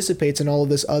participates in all of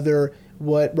this other,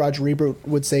 what Roger Ebert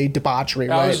would say, debauchery.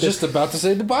 I right? was just about to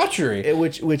say debauchery.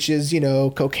 Which is,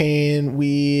 cocaine,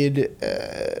 weed,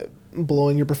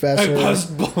 blowing your professor.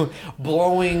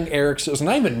 Blowing Eric Stoltz.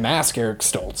 Not even mask Eric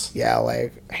Stoltz. Yeah,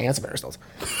 like handsome Eric Stoltz.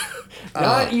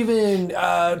 Not even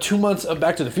 2 months of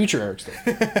Back to the Future Eric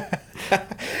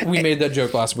Stoltz. We made that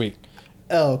joke last week.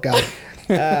 Oh, God.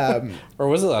 Or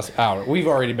was it last hour? We've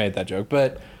already made that joke.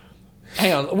 But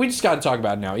hang on. We just got to talk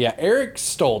about it now. Yeah, Eric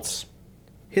Stoltz.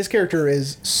 His character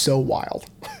is so wild.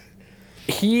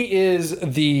 He is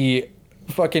the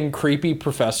fucking creepy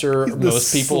professor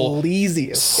most people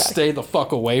sleaziest guy. stay the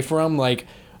fuck away from. Like,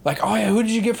 oh yeah, who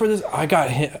did you get for this? I got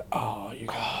him. Oh, dude.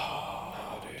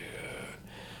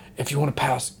 If you want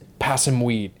to pass him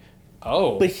weed.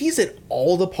 Oh. But he's at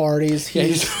all the parties.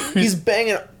 He's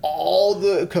banging all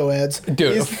the co-eds.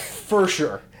 Dude, for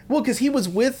sure. Well, because he was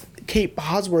with Kate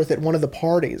Bosworth at one of the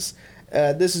parties.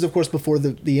 This is, of course, before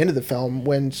the end of the film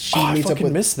when she meets up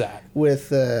with missed that.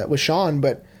 with Sean.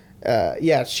 But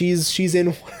yeah, she's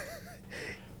in.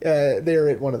 They're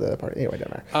at one of the parties. Anyway,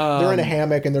 doesn't matter. They're in a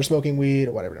hammock and they're smoking weed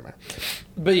or whatever. Doesn't matter.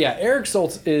 But yeah, Eric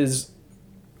Stoltz is,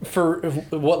 for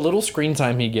what little screen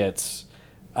time he gets.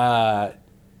 I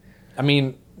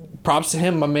mean, props to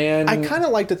him, my man. I kind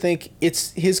of like to think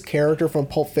it's his character from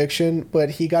Pulp Fiction, but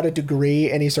he got a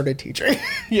degree and he started teaching.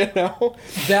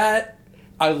 That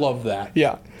I love that.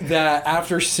 Yeah. That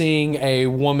after seeing a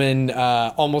woman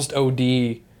almost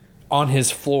OD on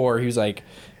his floor, he was like,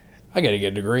 I gotta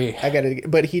get a degree.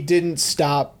 But he didn't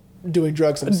stop doing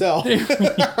drugs himself.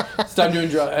 Stopped doing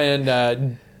drugs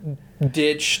and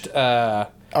ditched.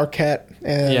 Arquette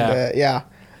and Yeah.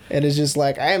 and it's just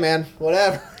like, hey man,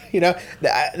 whatever.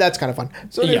 That's kind of fun.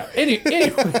 So Yeah. Anyway,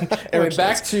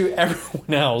 back to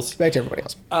everyone else. Back to everybody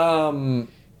else.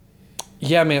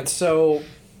 Yeah, man. So,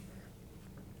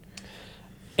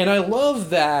 and I love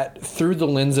that through the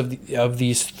lens of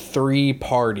these three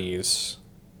parties,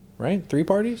 right? Three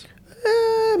parties.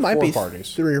 Might Four be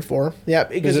parties. 3 or 4. Yeah,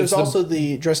 because there's also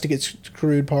the Dressed to Get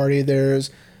Screwed party.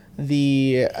 There's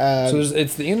the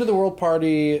It's the End of the World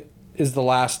party is the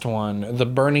last one. The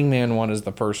Burning Man one is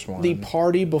the first one. the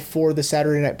party before the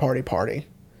Saturday Night Party.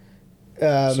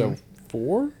 So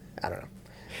 4? I don't know.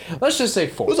 Let's just say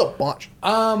 4. It was a bunch.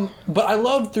 But I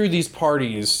love through these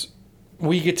parties,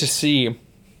 we get to see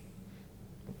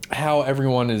how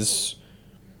everyone is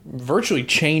virtually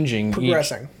changing.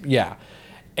 Progressing. Yeah.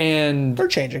 And Or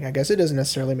changing, I guess. It doesn't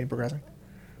necessarily mean progressing.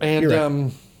 And You're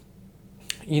right.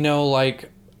 like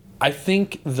I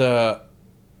think the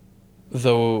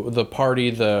party,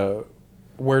 the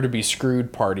Where to Be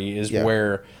Screwed party is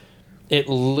where it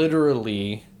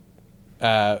literally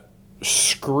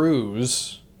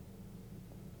screws.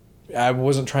 I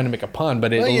wasn't trying to make a pun,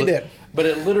 but Well, you did. But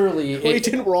it literally Well, you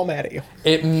didn't. We're all mad at you.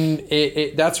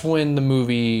 it that's when the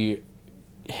movie,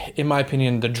 in my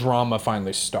opinion, the drama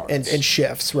finally starts And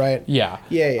shifts, right? yeah.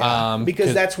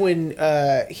 Because that's when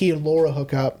he and Laura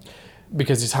hook up.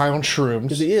 Because he's high on shrooms.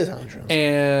 Because he is on shrooms.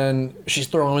 And she's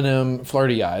throwing him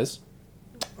flirty eyes.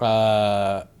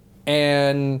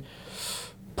 And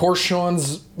poor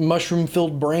Sean's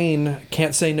mushroom-filled brain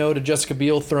can't say no to Jessica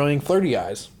Biel throwing flirty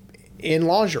eyes. In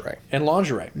lingerie. And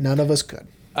lingerie. None of us could.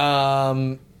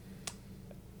 I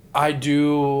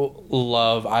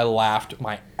laughed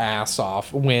my ass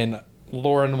off when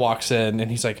Lauren walks in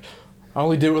and he's like, I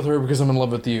only did it with her because I'm in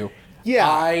love with you. Yeah.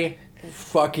 I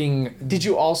fucking... Did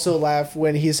you also laugh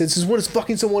when he said, "Since when does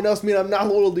fucking someone else mean I'm not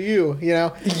loyal to you?" You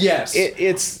know? Yes.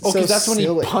 It's so because that's when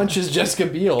silly. he punches Jessica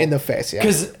Biel. In the face, yeah.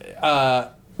 Because,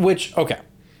 okay.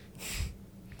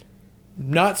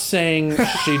 Not saying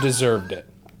she deserved it.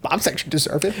 I'm saying she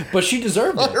deserved it. But she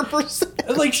deserved it.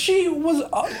 100%. Like, she was,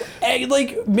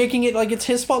 like, making it like it's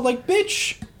his fault. Like,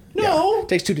 bitch, no. Yeah.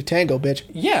 Takes two to tango, bitch.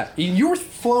 Yeah, you were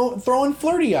throwing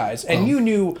flirty eyes, and you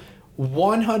knew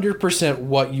 100%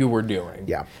 what you were doing.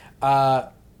 Yeah.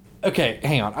 Okay,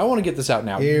 hang on. I want to get this out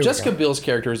now. Here we Jessica go. Biel's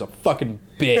character is a fucking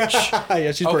bitch.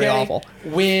 Yeah, she's pretty awful.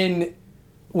 When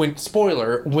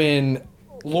spoiler, when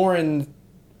Lauren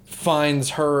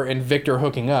finds her and Victor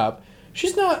hooking up,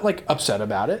 she's not like upset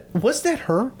about it. Was that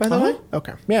her, by the way?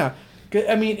 Okay. Yeah.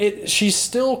 I mean, she's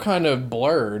still kind of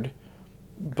blurred,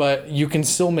 but you can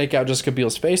still make out Jessica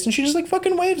Biel's face, and she just like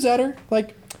fucking waves at her,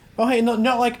 like, "Oh hey, no,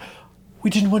 not like we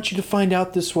didn't want you to find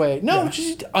out this way." No,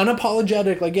 she's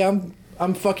unapologetic. Like, yeah,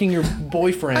 I'm fucking your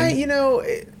boyfriend.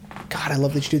 God, I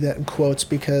love that you do that in quotes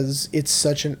because it's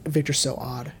such an Victor's so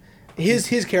odd.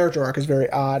 His character arc is very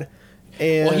odd,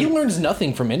 and well, he learns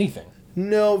nothing from anything.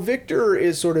 no, Victor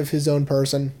is sort of his own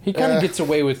person. He kind of gets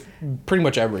away with pretty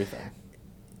much everything.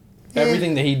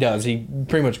 Everything that he does, he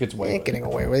pretty much gets away ain't with. getting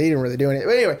away with it. He didn't really do anything.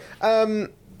 But anyway,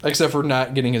 Except for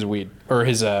not getting his weed or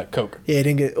his coke. yeah, he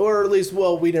didn't get, or at least,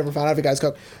 well, we never found out if the guy's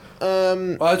coke.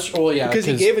 Well, yeah, Because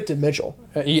he gave it to Mitchell.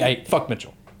 Fuck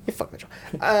Mitchell. Yeah, fuck Mitchell.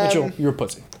 Mitchell, you're a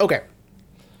pussy. Okay.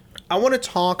 I want to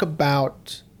talk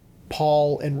about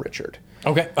Paul and Richard.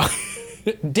 Okay.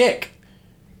 Dick.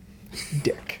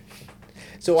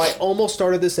 So I almost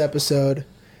started this episode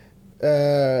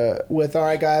with, all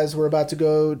right, guys, we're about to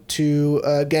go to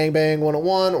Gangbang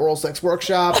 101, Oral Sex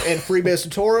Workshop, and Freebase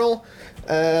Tutorial.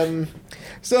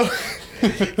 So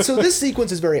this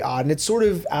sequence is very odd, and it's sort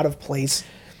of out of place.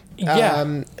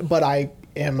 Yeah. But I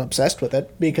am obsessed with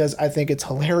it because I think it's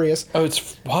hilarious. Oh, it's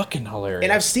fucking hilarious.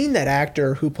 And I've seen that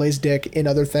actor who plays Dick in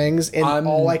other things, and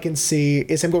all I can see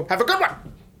is him go, "Have a good one."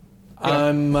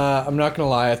 I'm not gonna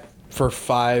lie. For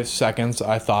 5 seconds,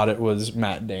 I thought it was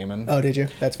Matt Damon. Oh, did you?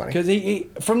 That's funny. Because he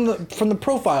from the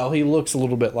profile, he looks a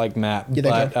little bit like Matt. You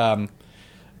think so?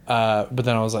 But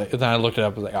then I was like, then I looked it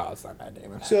up. I was like, oh, it's not Matt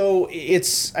Damon. So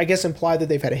it's, I guess, implied that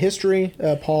they've had a history,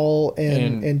 Paul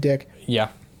and Dick. Yeah.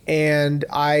 And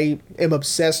I am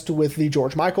obsessed with the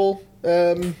George Michael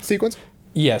sequence.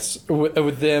 Yes,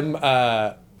 with them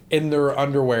in their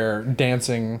underwear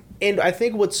dancing. And I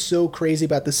think what's so crazy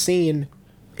about the scene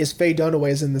is Faye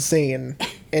Dunaway's in the scene,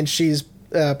 and she's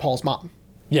Paul's mom.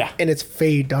 Yeah. And it's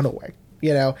Faye Dunaway,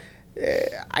 you know?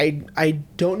 I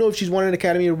don't know if she's won an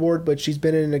Academy Award, but she's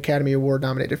been in Academy Award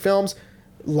nominated films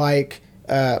like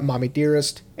Mommy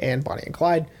Dearest and Bonnie and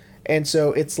Clyde. And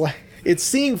so it's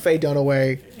seeing Faye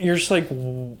Dunaway. You're just like,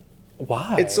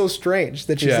 why? It's so strange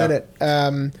that she's in it.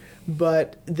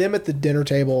 But them at the dinner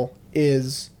table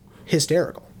is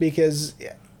hysterical because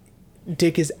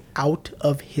Dick is out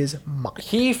of his mind.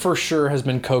 He for sure has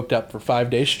been coked up for 5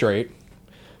 days straight.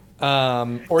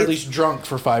 Or at least drunk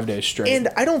for 5 days straight. And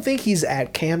I don't think he's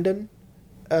at Camden.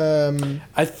 I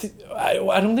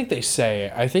don't think they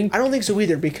say. I don't think so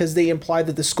either because they imply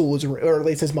that the school is, or at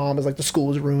least his mom is like, the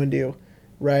school has ruined you,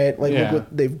 right? Like, look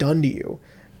what they've done to you.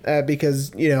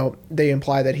 Because, they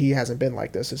imply that he hasn't been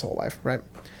like this his whole life, right?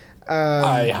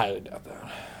 I highly doubt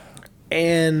that.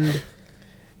 And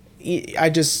I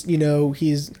just,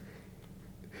 he's...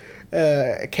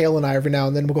 Kale and I every now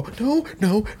and then will go,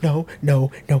 no,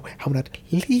 I will not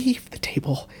leave the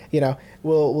table.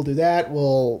 We'll do that.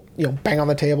 We'll, bang on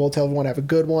the table, tell everyone to have a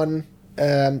good one.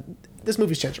 This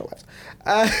movie's changed our lives.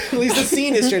 At least the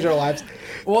scene has changed our lives.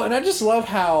 Well, and I just love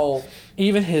how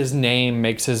even his name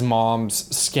makes his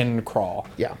mom's skin crawl.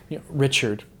 Yeah.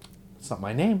 Richard. It's not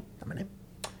my name. Not my name.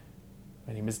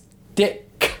 My name is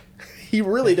Dick. He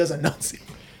really doesn't enunciate.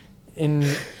 And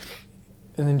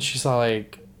then she's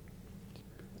like,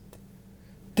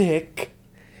 Dick.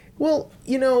 Well,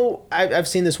 I've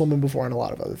seen this woman before in a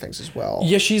lot of other things as well.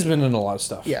 Yeah, she's been in a lot of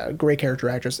stuff. Yeah, great character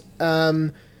actress.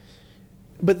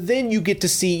 But then you get to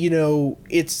see,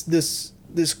 it's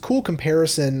this cool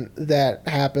comparison that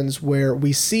happens where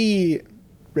we see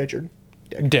Richard,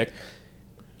 Dick,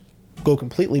 go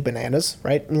completely bananas,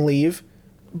 right, and leave.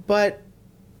 But,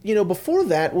 before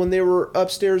that, when they were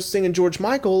upstairs singing George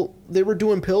Michael, they were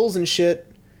doing pills and shit.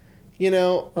 Which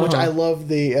I love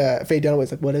the Faye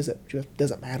Dunaway's like, what is it? She goes,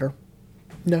 doesn't matter.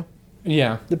 No.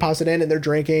 Yeah. They pass it in and they're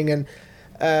drinking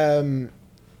and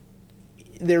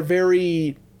they're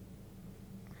very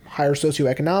higher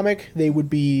socioeconomic. They would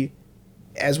be,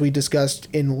 as we discussed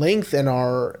in length in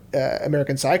our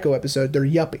American Psycho episode, they're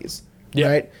yuppies. Yeah.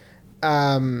 Right?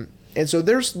 And so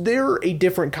they're a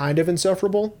different kind of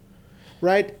insufferable,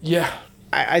 right? Yeah.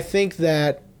 I think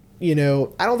that, I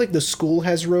don't think the school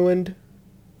has ruined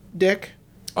Dick.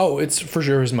 Oh, it's for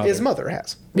sure his mother. His mother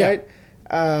has, right?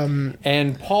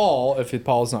 And Paul, if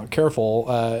Paul's not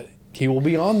careful, he will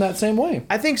be on that same way.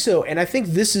 I think so, and I think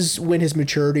this is when his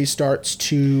maturity starts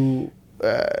to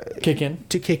kick in.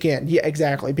 Yeah,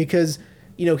 exactly, because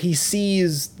he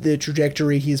sees the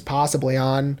trajectory he's possibly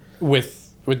on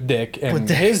with Dick and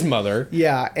his mother.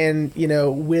 Yeah, and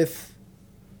with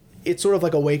it's sort of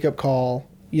like a wake up call,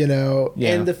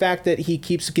 and the fact that he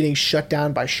keeps getting shut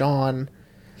down by Sean.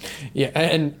 Yeah,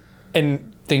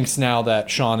 and thinks now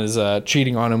that Sean is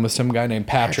cheating on him with some guy named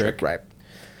Patrick. Right.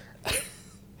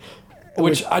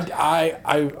 Which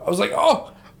I was like,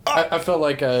 I felt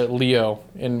like Leo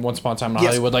in Once Upon a Time in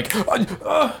Hollywood, like,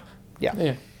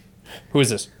 yeah. Who is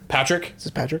this? Patrick? Is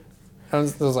this Patrick? I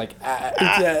was like,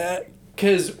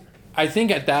 because I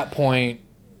think at that point,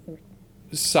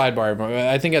 sidebar,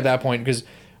 I think at that point, because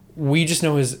we just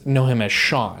know him as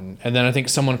Sean, and then I think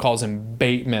someone calls him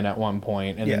Bateman at one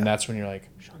point, and then that's when you're like,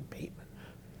 Sean Bateman.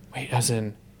 Wait, as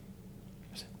in,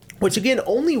 which again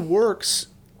only works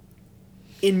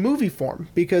in movie form,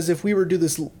 because if we were to do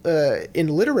this in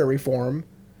literary form,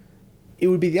 it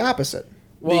would be the opposite,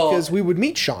 because we would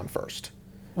meet Sean first.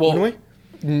 Wouldn't we?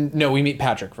 No, we meet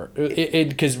Patrick first.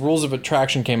 Because Rules of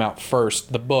Attraction came out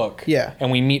first, the book. Yeah.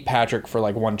 And we meet Patrick for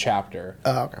like one chapter.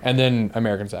 Oh, okay. And then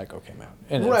American Psycho came out.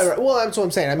 And right. Well, that's what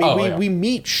I'm saying. I mean, we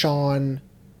meet Sean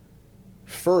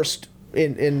first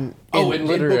in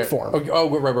book form.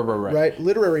 Right. Right?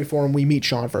 Literary form, we meet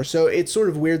Sean first. So it's sort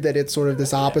of weird that it's sort of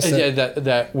this opposite. Yeah,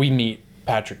 that we meet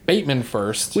Patrick Bateman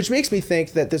first. Which makes me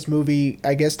think that this movie,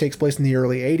 I guess, takes place in the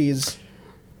early 80s.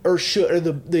 Or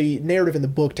the narrative in the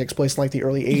book takes place in like the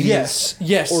early 80s.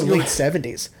 Yes. Or late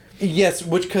 70s. Yes,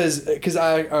 which because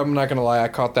I'm not gonna lie, I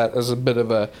caught that as a bit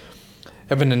of an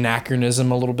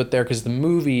anachronism a little bit there, because the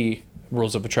movie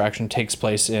Rules of Attraction takes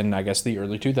place in, I guess, the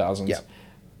early 2000s. Yeah.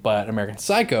 But American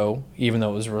Psycho, even though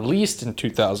it was released in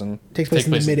 2000, takes place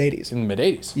in the mid 80s. In the mid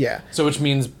 80s. Yeah. So which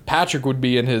means Patrick would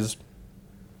be in his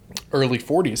early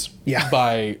 40s. Yeah.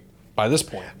 By this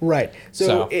point. Right.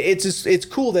 So it's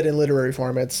cool that in literary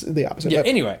form it's the opposite. Yeah.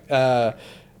 Anyway. But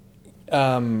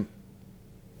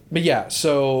yeah.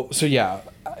 So yeah.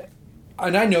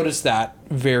 And I noticed that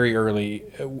very early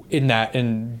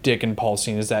in Dick and Paul's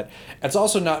scene, is that it's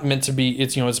also not meant to be.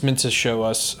 It's meant to show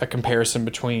us a comparison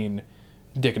between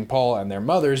Dick and Paul and their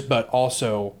mothers, but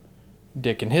also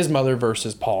Dick and his mother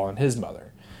versus Paul and his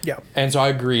mother. Yeah. And so I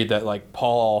agree that like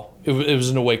Paul, it was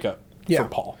a wake up for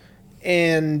Paul.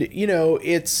 And, you know,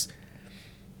 it's...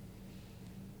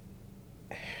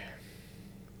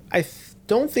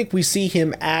 don't think we see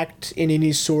him act in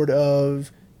any sort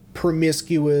of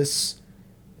promiscuous,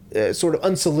 sort of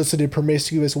unsolicited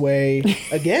promiscuous way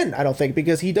again, I don't think,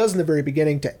 because he does in the very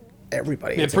beginning to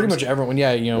everybody. Yeah, pretty much everyone.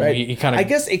 Yeah, you know, right? he kind of... I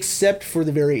guess except for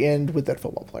the very end with that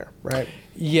football player, right?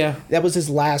 Yeah. That was his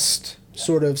last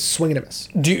sort of swing and a miss.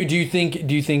 Do you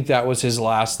think that was his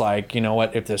last, like, you know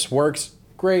what, if this works,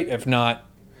 great. If not,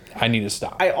 I need to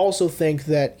stop. I also think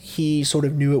that he sort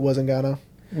of knew it wasn't gonna.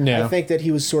 Yeah. I think that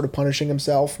he was sort of punishing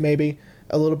himself, maybe,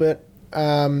 a little bit.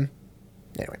 Anyway.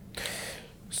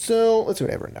 So, let's see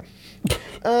what I've written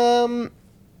down.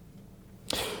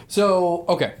 So,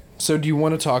 okay. So, do you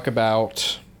want to talk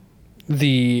about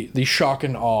the shock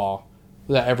and awe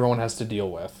that everyone has to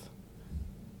deal with?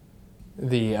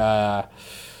 The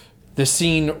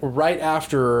scene right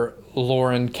after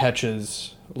Lauren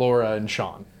catches Laura and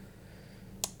Sean.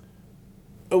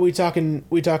 Are we talking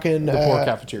The poor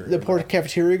cafeteria The girl. poor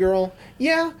cafeteria girl?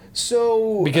 Yeah,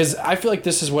 so... Because I feel like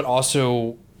this is what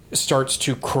also starts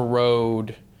to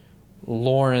corrode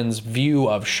Lauren's view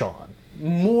of Sean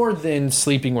more than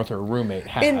sleeping with her roommate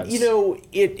has. And, you know,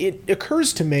 it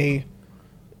occurs to me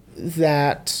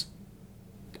that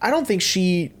I don't think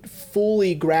she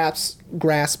fully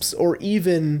grasps or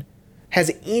even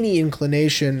has any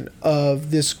inclination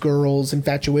of this girl's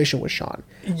infatuation with Sean.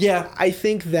 Yeah. I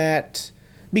think that...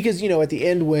 Because, you know, at the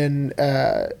end when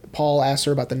Paul asks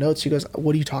her about the notes, she goes,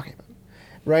 what are you talking about?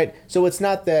 Right? So it's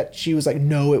not that she was like,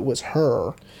 no, it was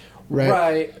her.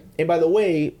 Right? And by the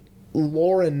way,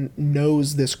 Lauren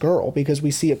knows this girl because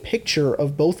we see a picture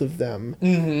of both of them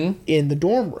in the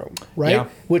dorm room, right? Yeah.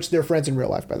 Which they're friends in real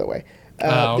life, by the way.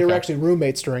 Oh, They were okay. actually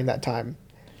roommates during that time.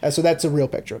 So that's a real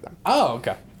picture of them. Oh,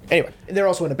 okay. Anyway, they're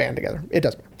also in a band together. It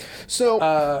doesn't matter.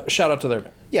 So, Shout out to their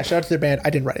band. yeah, shout out to their band. I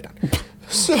didn't write it down.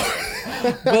 So...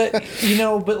 But, you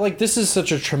know, like, this is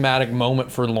such a traumatic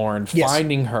moment for Lauren, Yes.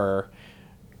 finding her,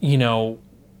 you know,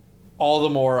 all the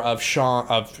more of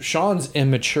Sean's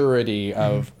immaturity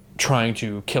of trying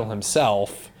to kill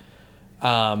himself.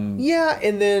 Yeah,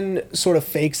 and then sort of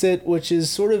fakes it, which is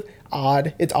sort of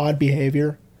odd. It's odd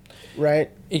behavior,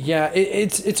 right? Yeah,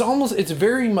 it's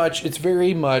very much Well,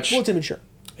 it's immature.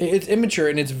 it's immature,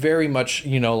 and it's very much,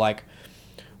 you know, like,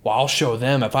 well, I'll show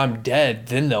them if I'm dead,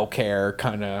 then they'll care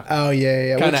kind of Oh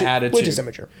yeah. kind of attitude, which is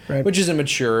immature, right? Which is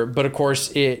immature, but of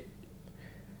course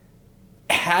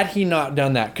had he not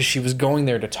done that, because she was going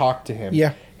there to talk to him.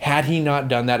 Yeah. Had he not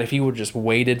done that, if he would just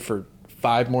waited for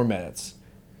 5 more minutes,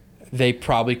 they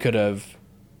probably could have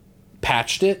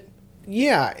patched it,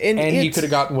 Yeah, and he could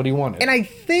have gotten what he wanted. And I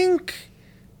think,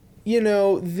 you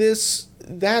know,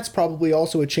 that's probably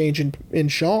also a change in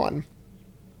Sean,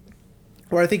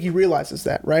 where I think he realizes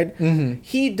that, right? Mm-hmm.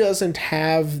 He doesn't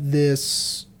have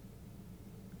this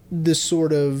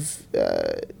sort of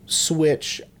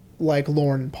switch like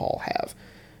Lauren and Paul have.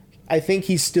 I think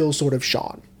he's still sort of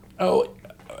Sean. Oh,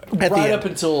 At the right end. up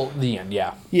until the end,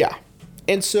 yeah. Yeah.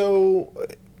 And so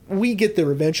we get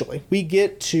there eventually. We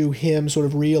get to him sort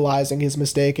of realizing his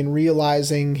mistake and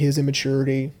realizing his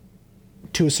immaturity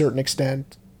to a certain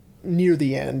extent near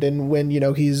the end. And when, you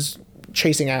know, he's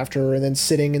chasing after her and then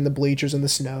sitting in the bleachers in the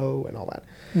snow and all that.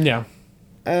 Yeah.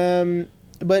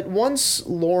 But once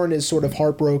Lauren is sort of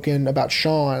heartbroken about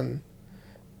Sean,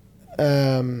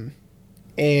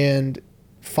 and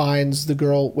finds the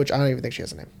girl, which I don't even think she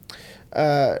has a name.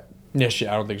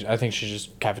 Yeah, I think she's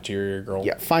just cafeteria girl.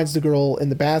 Yeah, finds the girl in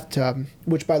the bathtub,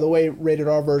 which, by the way, rated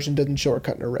R version doesn't show her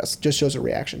cutting her wrist, just shows a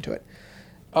reaction to it.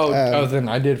 Then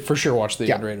I did for sure watch the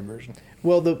yeah. unrated version.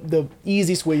 Well, the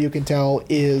easiest way you can tell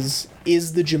is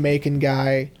the Jamaican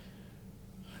guy,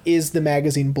 is the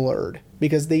magazine blurred?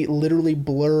 Because they literally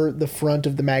blur the front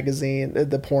of the magazine,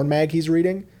 the porn mag he's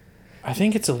reading. I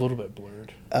think it's a little bit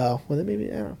blurred. Oh, well, then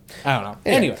maybe, I don't know. I don't know.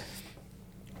 Anyway.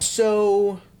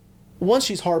 So, once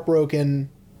she's heartbroken,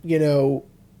 you know,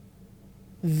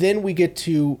 then we get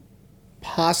to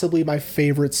possibly my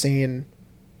favorite scene,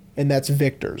 and that's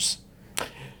Victor's.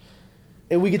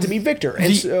 And we get to meet Victor.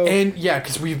 And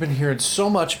Because we've been hearing so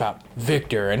much about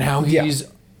Victor and how Yeah. he's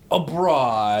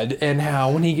abroad and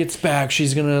how when he gets back,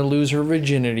 she's going to lose her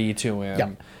virginity to him. Yeah.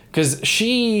 Because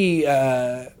she,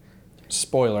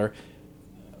 spoiler,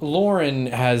 Lauren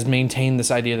has maintained this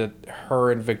idea that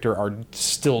her and Victor are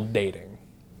still dating.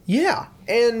 Yeah,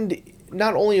 and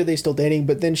not only are they still dating,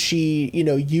 but then she, you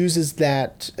know, uses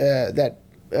that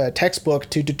textbook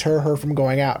to deter her from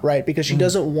going out, right? Because she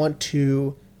doesn't want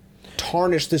to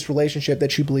tarnish this relationship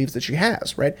that she believes that she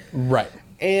has, right? Right.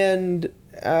 And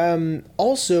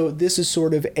also, this is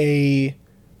sort of now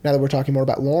that we're talking more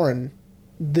about Lauren,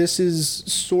 this is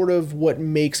sort of what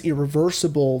makes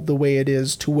Irreversible the way it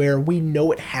is, to where we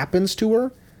know it happens to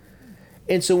her.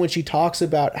 And so when she talks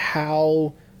about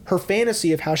how her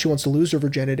fantasy of how she wants to lose her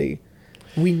virginity,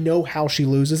 we know how she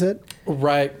loses it.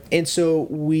 Right. And so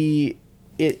we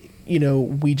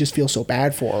just feel so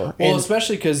bad for her. Well, And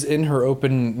especially because in her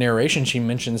open narration, she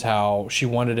mentions how she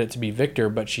wanted it to be Victor,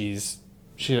 but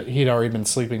he'd already been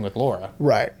sleeping with Laura.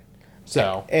 right.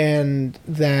 So. And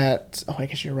that, I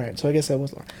guess you're right. So I guess that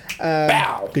was Laura.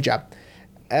 Bow. Good job.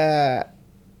 And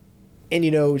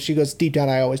she goes, deep down,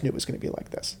 I always knew it was going to be like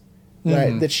this.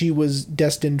 Right? That she was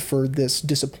destined for this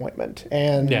disappointment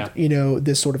and,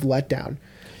 this sort of letdown.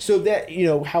 So that,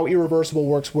 how Irreversible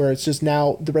works, where it's just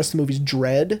now the rest of the movie's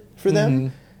dread for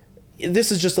them.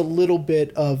 This is just a little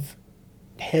bit of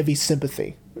heavy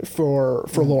sympathy for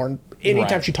Lauren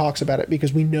anytime she talks about it,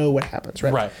 because we know what happens,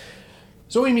 right? Right.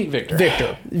 So we meet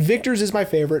Victor. Victor's is my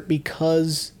favorite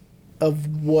because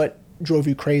of what drove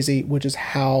you crazy, which is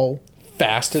how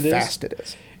fast it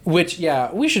is. Which,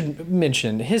 we should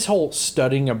mention his whole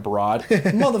studying abroad.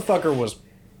 Motherfucker was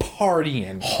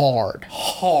partying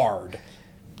hard.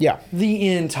 Yeah. The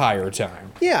entire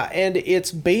time. Yeah, and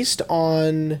it's based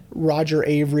on Roger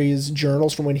Avery's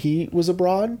journals from when he was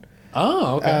abroad.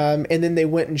 Oh, okay. And then they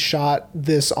went and shot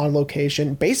this on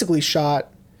location. Basically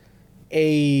shot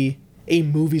a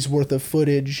movie's worth of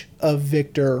footage of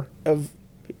Victor's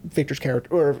character,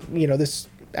 or this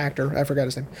actor. I forgot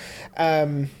his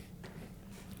name.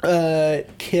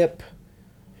 Kip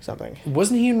something.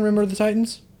 Wasn't he in Remember the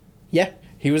Titans? Yeah.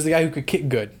 He was the guy who could kick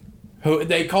good. Who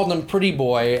they called him Pretty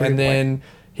Boy, then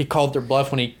he called their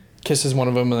bluff when he kisses one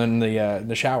of them in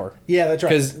the shower. Yeah, that's right.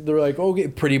 Because they're like, "Okay,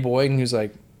 Pretty Boy," and he was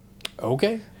like,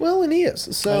 "Okay." Well, and he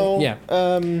is. So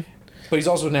but he's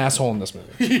also an asshole in this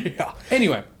movie. Yeah.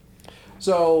 Anyway,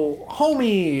 so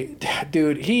homie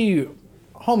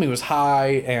was high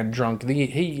and drunk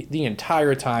the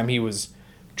entire time. He was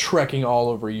trekking all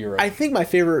over Europe. I think my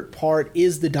favorite part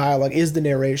is the dialogue, is the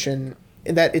narration,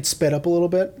 and that it's sped up a little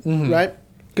bit, right?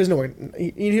 Because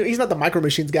he's not the Micro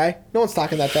Machines guy. No one's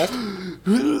talking that fast.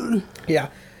 Yeah.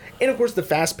 And of course the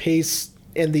fast pace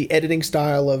and the editing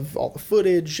style of all the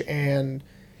footage, and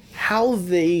how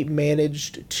they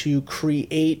managed to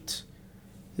create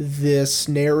this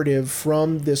narrative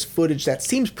from this footage that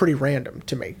seems pretty random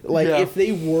to me. Like, if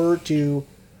they were to...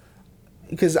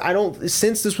 Because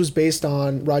since this was based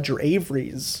on Roger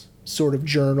Avery's sort of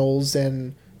journals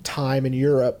and time in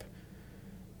Europe,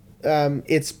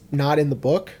 it's not in the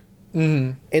book.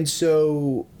 And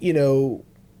so,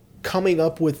 coming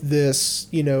up with this,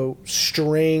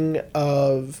 string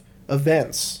of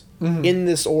events in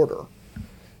this order,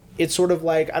 it's sort of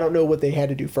like, I don't know what they had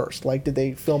to do first. Like, did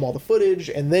they film all the footage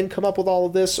and then come up with all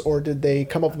of this, or did they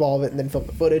come up with all of it and then film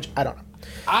the footage? I don't know.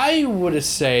 I would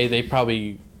say they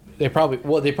probably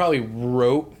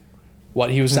wrote what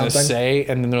he was going to say,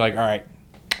 and then they're like, all right,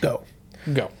 go.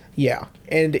 Yeah,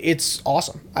 and it's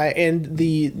awesome. And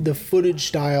the footage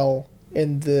style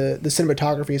and the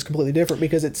cinematography is completely different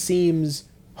because it seems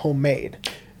homemade.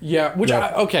 Yeah,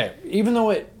 even though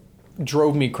it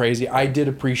drove me crazy, I did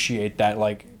appreciate that.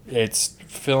 Like, it's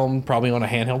filmed probably on a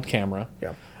handheld camera.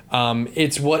 Yeah.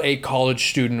 It's what a college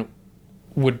student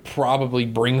would probably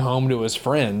bring home to his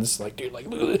friends. Like, dude,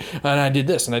 and I did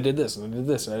this, and I did this, and I did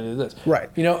this, and I did this. Right.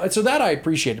 So that I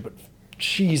appreciated, but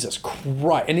Jesus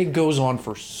Christ. And it goes on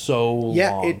for so long.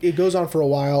 Yeah, it goes on for a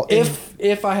while.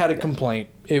 If I had a complaint,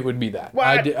 it would be that. Well,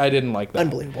 I didn't like that.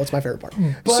 Unbelievable. It's my favorite part.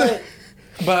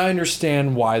 But I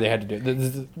understand why they had to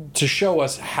do it. To show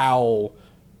us how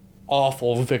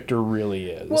awful Victor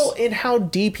really is. Well, and how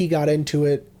deep he got into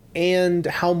it, and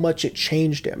how much it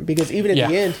changed him. Because even at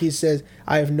the end, he says,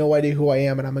 I have no idea who I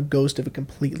am, and I'm a ghost of a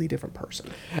completely different person.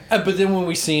 But then when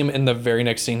we see him in the very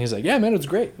next scene, he's like, yeah, man, it was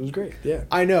great. It was great. Yeah.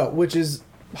 I know, which is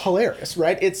hilarious,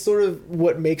 right? It's sort of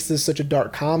what makes this such a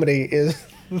dark comedy is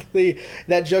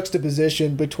that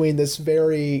juxtaposition between this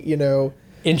very,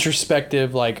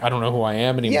 introspective, like, I don't know who I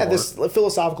am anymore. Yeah, this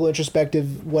philosophical,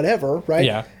 introspective whatever, right?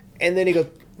 Yeah. And then he goes,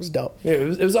 it was dope. Yeah,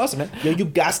 it was awesome, man. Yo, you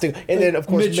got to. And then, of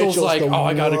course, Mitchell's like,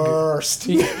 I gotta worst.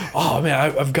 Oh,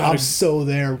 man, I've got to. I'm so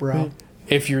there, bro.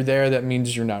 If you're there, that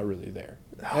means you're not really there.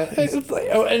 It's like,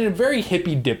 and a very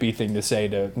hippy-dippy thing to say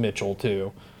to Mitchell,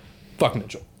 too. Fuck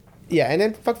Mitchell. Yeah, and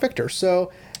then fuck Victor.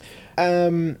 So...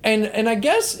 and I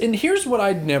guess, and here's what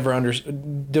I never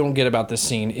don't get about this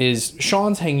scene, is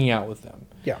Sean's hanging out with them.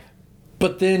 Yeah.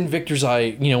 But then Victor's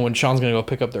like, when Sean's going to go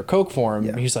pick up their Coke for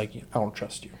him, he's like, I don't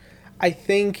trust you. I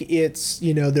think it's,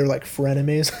 they're like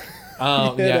frenemies.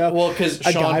 Yeah. Well, because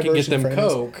Sean can get them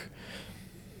Coke,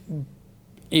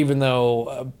 even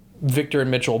though Victor and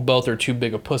Mitchell both are too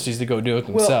big of pussies to go do it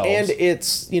themselves. Well, and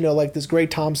it's, like this great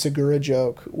Tom Segura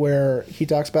joke where he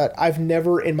talks about, I've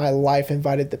never in my life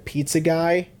invited the pizza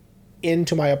guy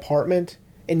into my apartment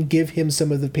and give him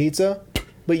some of the pizza,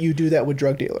 but you do that with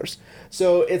drug dealers.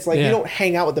 So it's like you don't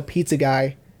hang out with the pizza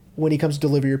guy when he comes to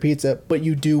deliver your pizza, but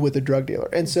you do with the drug dealer.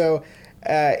 And so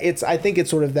I think it's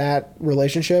sort of that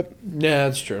relationship. Yeah,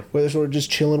 that's true. Where they're sort of just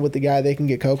chilling with the guy they can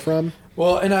get coke from.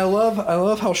 Well, and I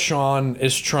love how Sean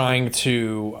is trying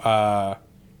to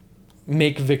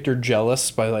make Victor jealous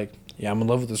by like, yeah, I'm in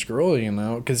love with this girl,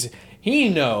 because he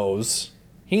knows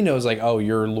like, oh,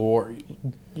 you're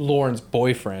Lauren's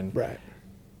boyfriend, right?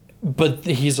 But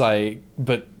he's like,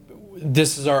 but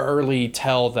this is our early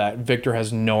tell that Victor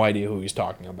has no idea who he's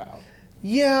talking about.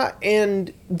 Yeah,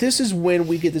 and this is when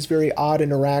we get this very odd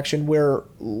interaction where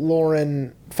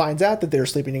Lauren finds out that they're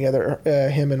sleeping together,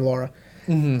 him and Laura,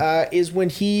 is when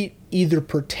he either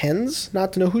pretends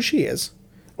not to know who she is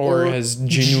or has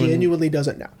genuinely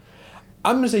doesn't know.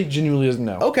 I'm going to say genuinely doesn't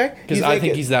know. Okay. Because I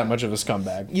think he's that much of a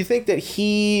scumbag. You think that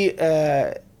he...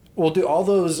 well, do all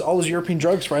those European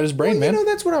drugs fried his brain, man.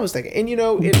 That's what I was thinking. And,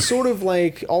 it's sort of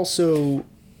like also...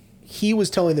 He was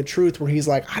telling the truth where he's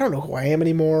like, I don't know who I am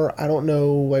anymore. I don't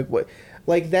know, like, what...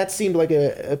 Like, that seemed like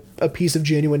a piece of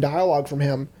genuine dialogue from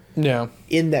him. Yeah.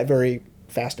 In that very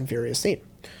Fast and Furious scene.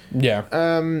 Yeah.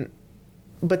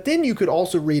 But then you could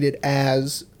also read it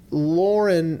as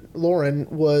Lauren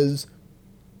was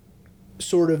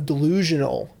sort of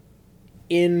delusional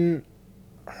in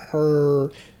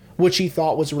her... what she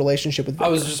thought was a relationship with Victor. I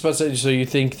was just about to say, so you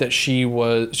think that she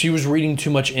was reading too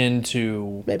much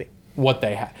into... Maybe. What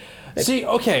they had. See,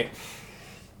 okay.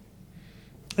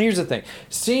 Here's the thing.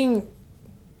 Seeing,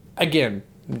 again,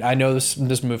 I know this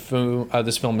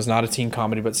film is not a teen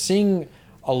comedy, but seeing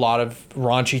a lot of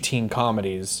raunchy teen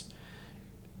comedies,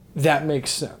 that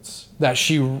makes sense.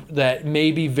 That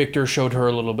maybe Victor showed her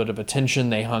a little bit of attention.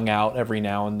 They hung out every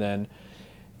now and then,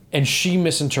 and she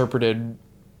misinterpreted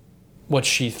what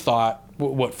she thought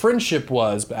what friendship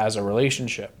was as a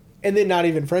relationship. And then not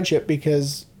even friendship,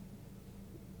 because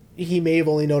he may have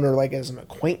only known her like as an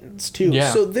acquaintance too.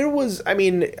 Yeah. So there was, I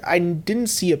didn't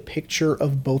see a picture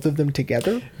of both of them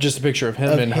together. Just a picture of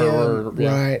him and her.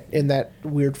 Yeah. Right. In that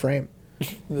weird frame.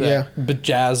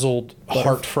 Bejazzled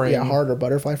heart frame. Yeah, heart or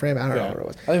butterfly frame. I don't know what it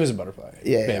was. I think it was a butterfly.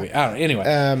 Yeah. Maybe. I don't know.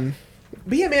 Anyway.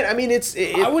 But yeah, man,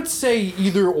 I would say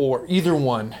either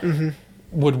one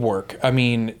would work.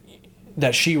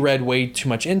 That she read way too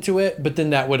much into it, but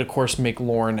then that would, of course, make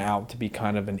Lauren out to be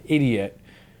kind of an idiot.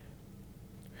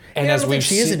 And as we've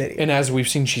seen, is an idiot. And as we've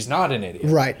seen, she's not an idiot.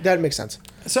 Right. That makes sense.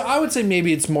 So I would say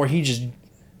maybe it's more he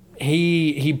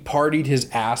partied his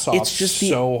ass off. It's just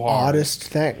so the hard. Oddest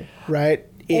thing, right?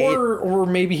 Or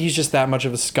maybe he's just that much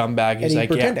of a scumbag. He's like,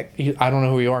 pretending. Yeah, I don't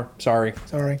know who you are. Sorry.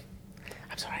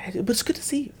 I'm sorry, but it's good to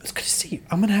see you. It's good to see you.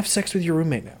 I'm gonna have sex with your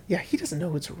roommate now. Yeah, he doesn't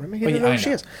know it's a roommate. He doesn't know who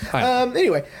she is.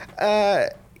 Anyway,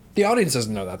 the audience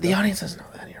doesn't know that. The audience doesn't know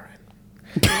that. You're right.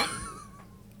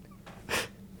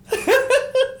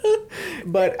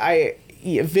 But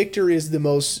Victor is the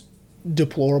most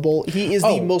deplorable. He is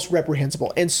the most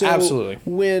reprehensible. And so absolutely.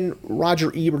 When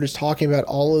Roger Ebert is talking about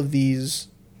all of these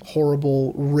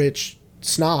horrible, rich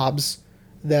snobs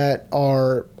that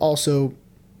are also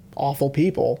awful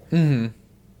people,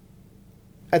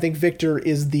 I think Victor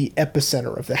is the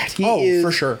epicenter of that. He is,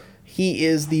 for sure. He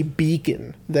is the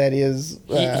beacon that is...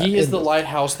 he is the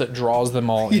lighthouse that draws them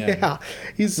all in. Yeah,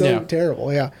 he's so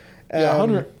terrible, yeah.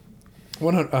 100%.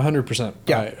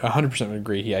 Yeah. I 100%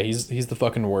 agree. Yeah, he's the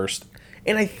fucking worst.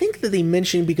 And I think that they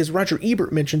mentioned, because Roger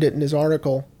Ebert mentioned it in his his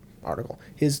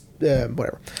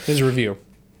whatever. His review.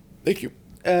 Thank you.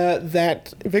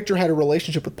 That Victor had a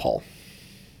relationship with Paul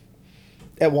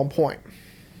at one point.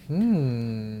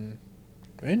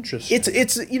 Interesting.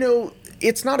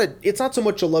 It's not so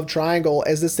much a love triangle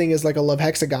as this thing is like a love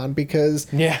hexagon, because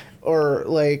or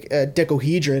like a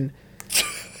decahedron.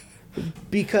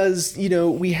 Because,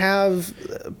 we have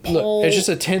Paul... Look, it's just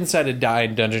a 10-sided die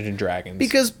in Dungeons & Dragons.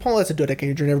 Because Paul, that's a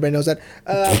dodecahedron, everybody knows that.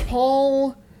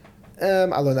 Paul... I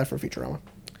learned that from Futurama.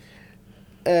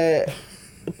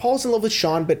 Paul's in love with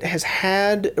Sean, but has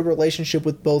had a relationship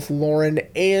with both Lauren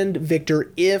and Victor,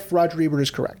 if Roger Ebert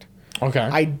is correct. Okay.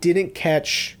 I didn't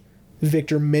catch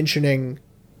Victor mentioning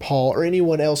Paul, or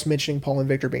anyone else mentioning Paul and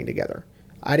Victor being together.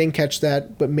 I didn't catch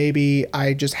that, but maybe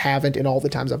I just haven't in all the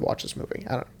times I've watched this movie.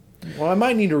 I don't know. Well, I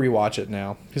might need to rewatch it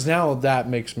now, because now that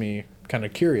makes me kind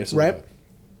of curious. Right.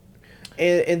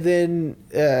 And then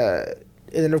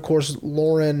of course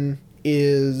Lauren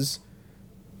is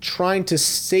trying to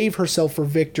save herself for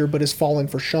Victor, but is falling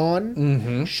for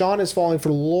Sean. Sean is falling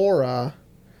for Laura,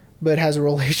 but has a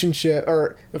relationship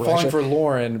or Falling for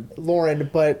Lauren.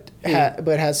 but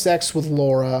has sex with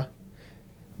Laura,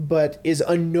 but is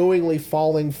unknowingly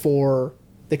falling for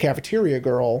the cafeteria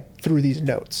girl through these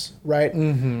notes, right?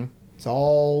 Mm-hmm. It's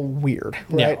all weird,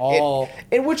 right? Yeah,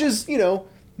 and which is,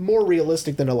 more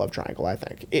realistic than a love triangle, I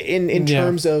think. In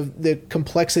terms of the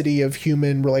complexity of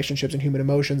human relationships and human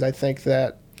emotions, I think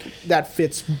that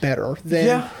fits better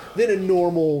than a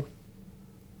normal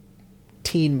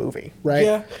teen movie,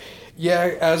 right?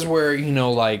 Yeah, as where,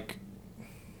 like,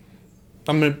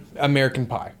 American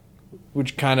Pie,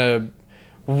 which kind of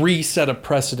reset a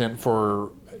precedent for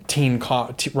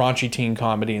raunchy teen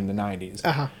comedy in the 90s.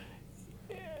 Uh-huh.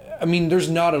 I mean, there's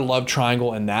not a love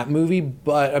triangle in that movie,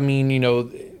 but I mean,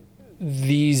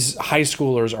 these high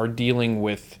schoolers are dealing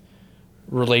with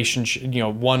relationship,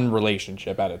 one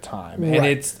relationship at a time. Right. And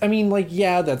it's, I mean, like,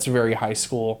 yeah, that's very high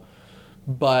school,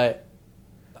 but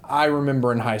I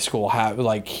remember in high school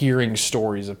hearing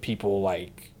stories of people,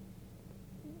 like,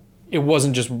 it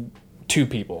wasn't just two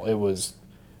people, it was...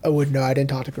 I wouldn't know. I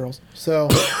didn't talk to girls. So,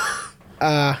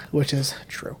 which is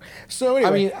true. So anyway.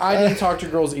 I mean, I didn't talk to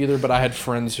girls either, but I had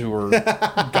friends who were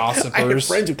gossipers. I had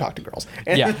friends who talked to girls.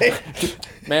 And Yeah.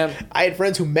 Man. I had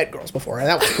friends who met girls before, and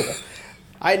that was cool.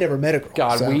 I had never met a girl.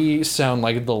 God, so. we sound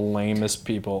like the lamest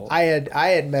people. I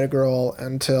had met a girl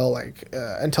until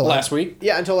last week?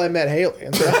 Yeah, until I met Haley.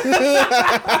 And so,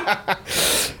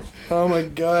 oh my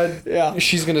God. Yeah.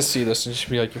 She's going to see this and she'll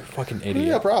be like, you're a fucking idiot.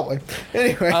 yeah, probably.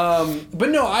 Anyway. But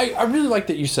no, I really like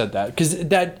that you said that, because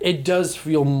it does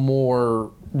feel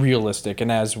more realistic.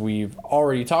 And as we've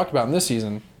already talked about in this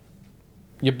season,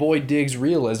 your boy digs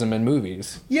realism in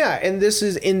movies. Yeah, and this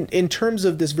is in terms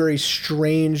of this very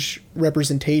strange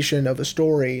representation of a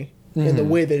story in the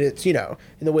way that it's, in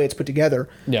the way it's put together.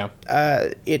 Yeah.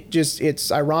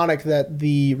 It's ironic that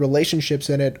the relationships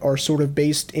in it are sort of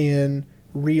based in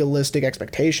realistic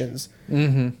expectations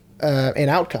and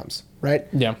outcomes, right?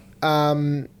 Yeah.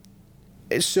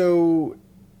 So,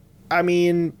 I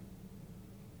mean,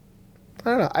 I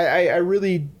don't know. I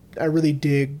really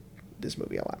dig this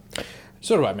movie a lot.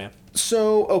 So do I, man.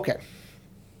 So, okay.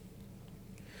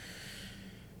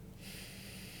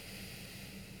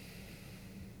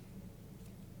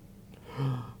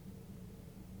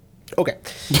 Okay.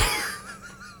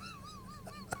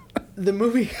 The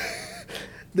movie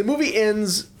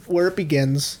ends where it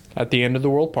begins. At the end of the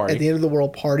world party. At the end of the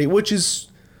world party, which is,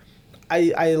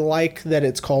 I like that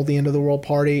it's called the end of the world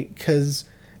party, because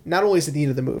not only is it the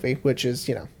end of the movie, which is,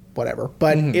 whatever,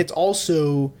 but it's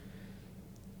also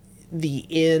the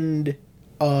end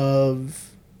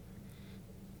of,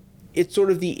 it's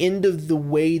sort of the end of the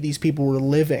way these people were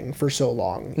living for so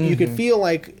long. You could feel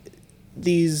like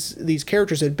these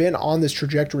characters had been on this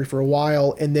trajectory for a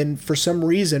while, and then for some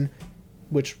reason,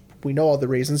 which we know all the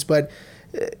reasons, but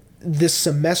this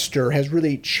semester has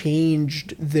really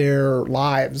changed their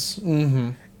lives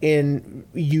in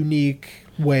unique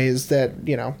ways that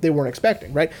they weren't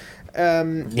expecting, right?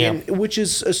 And, which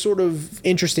is a sort of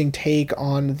interesting take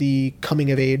on the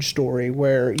coming of age story,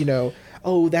 where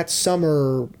that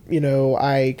summer,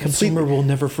 I completely... Summer we'll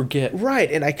never forget.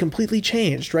 Right, and I completely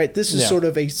changed, right? This is sort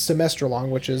of a semester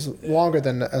long, which is longer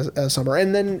than a summer.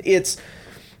 And then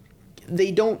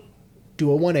they don't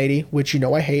do a 180, which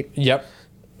I hate. Yep.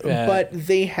 But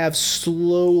they have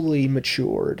slowly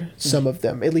matured, some of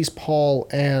them, at least Paul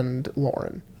and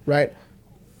Lauren, right?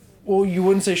 Well, you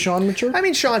wouldn't say Sean matured? I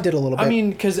mean, Sean did a little bit. I mean,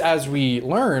 because as we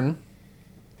learn,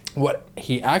 what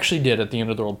he actually did at the end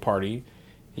of the world party,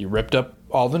 he ripped up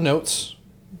all the notes,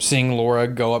 seeing Laura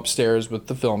go upstairs with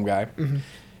the film guy.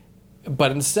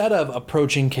 But instead of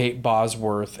approaching Kate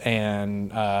Bosworth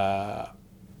and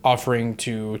offering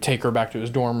to take her back to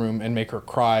his dorm room and make her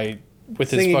cry with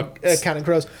Singing, his Counting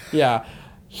Crows. Yeah,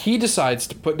 he decides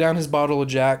to put down his bottle of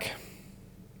Jack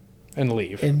and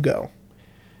leave. And go.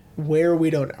 Where, we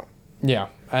don't know. Yeah.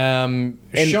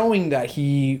 Showing that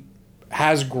he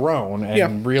has grown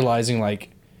and realizing,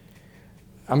 like,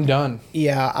 I'm done.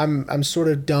 Yeah, I'm sort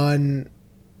of done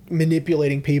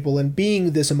manipulating people and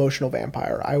being this emotional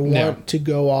vampire. I want to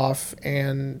go off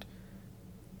and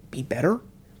be better,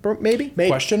 maybe?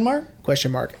 Question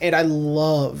mark? And I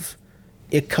love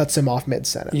it cuts him off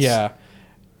mid-sentence. Yeah.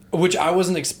 Which I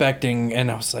wasn't expecting,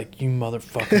 and I was like, you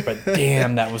motherfucker, but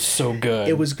damn, that was so good.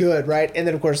 It was good, right? And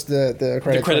then, of course, the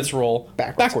credits roll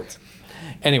backwards.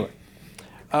 Anyway.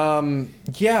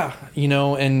 Yeah,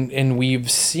 and we've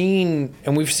seen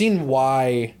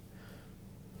why,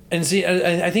 and see,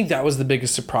 I think that was the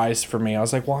biggest surprise for me. I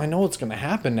was like, well, I know what's going to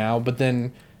happen now, but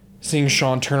then seeing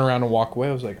Sean turn around and walk away,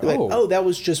 I was like, oh, that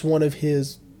was just one of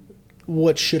his,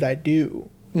 what should I do,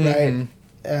 right?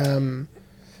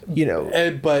 you know,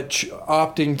 but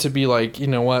opting to be like, you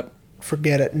know what?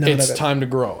 forget it. None It's of it. time to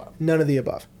grow up. None of the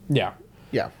above. Yeah.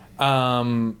 Yeah.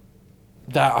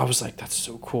 That I was like, that's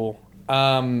so cool.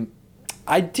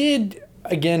 I did,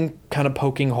 again, kind of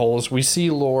poking holes. We see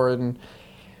Lauren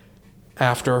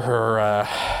after her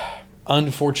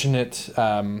unfortunate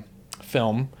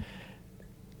film.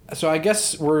 So I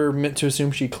guess we're meant to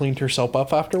assume she cleaned herself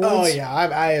up afterwards. Oh yeah,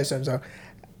 I assume so.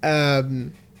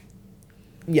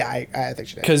 Yeah, I think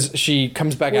she did. Because she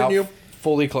comes back Wouldn't out you?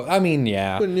 fully clothed. I mean,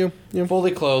 yeah. Wouldn't you? Yeah.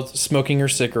 Fully clothed, smoking her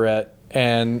cigarette,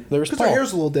 and there's Because Paul. her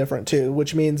hair's a little different too,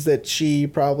 which means that she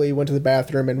probably went to the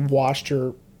bathroom and washed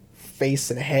her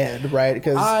face and head, right?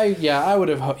 Because I would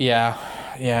have,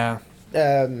 yeah.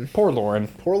 Poor Lauren.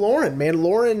 poor Lauren, man.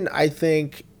 Lauren, I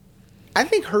think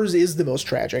hers is the most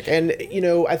tragic, and you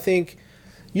know, I think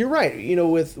you're right. You know,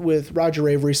 with Roger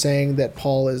Avery saying that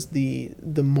Paul is the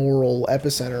moral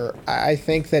epicenter, I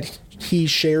think that he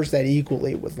shares that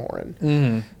equally with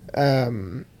Lauren.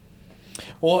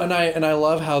 Well, and I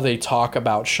love how they talk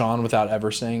about Sean without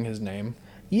ever saying his name.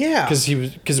 Yeah,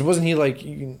 Because wasn't he like,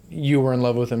 you were in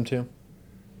love with him too?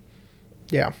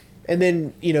 yeah. And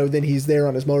then, you know, then he's there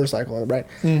on his motorcycle, right?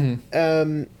 Mm-hmm.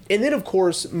 And then, of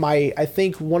course, I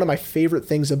think one of my favorite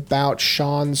things about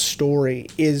Sean's story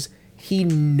is he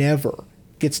never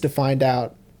gets to find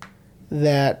out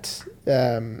that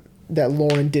that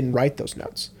Lauren didn't write those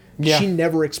notes. Yeah. She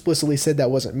never explicitly said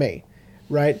that wasn't me,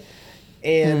 right?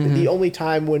 And the only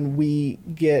time when we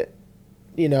get,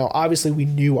 you know, obviously we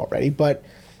knew already, but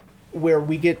where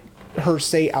we get her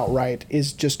say outright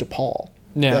is just to Paul.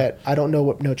 Yeah. That I don't know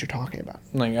what note you're talking about.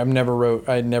 Like, I never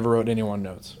wrote anyone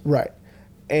notes. Right.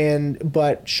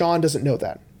 But Sean doesn't know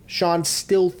that. Sean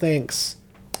still thinks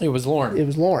It was Lauren. it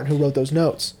was Lauren who wrote those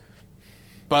notes.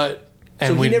 But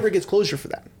So he never gets closure for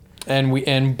that.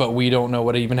 but we don't know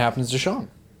what even happens to Sean.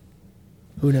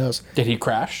 Who knows? Did he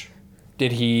crash?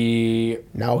 Did he?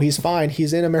 No, he's fine.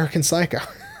 He's in American Psycho.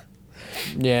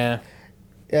 Yeah.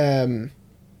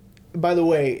 By the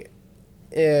way,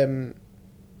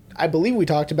 I believe we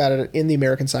talked about it in the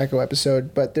American Psycho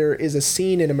episode, but there is a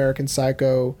scene in American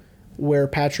Psycho where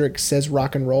Patrick says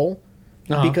rock and roll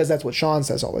because that's what Sean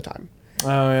says all the time.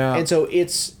 Oh yeah. And so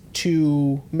it's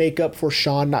to make up for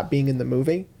Sean not being in the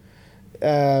movie,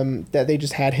 that they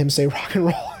just had him say rock and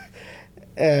roll.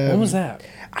 When was that?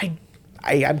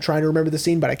 I'm trying to remember the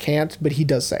scene, but I can't. But he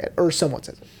does say it, or someone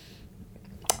says it.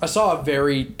 I saw a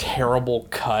very terrible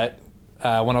cut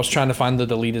when I was trying to find the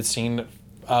deleted scene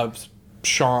of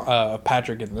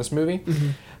Patrick in this movie. Mm-hmm.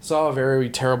 Saw a very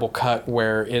terrible cut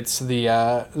where it's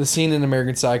the scene in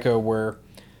American Psycho where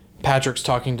Patrick's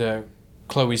talking to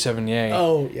Chloe Sevigny.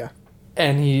 Oh yeah.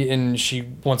 And she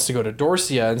wants to go to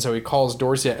Dorsia, and so he calls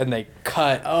Dorsia, and they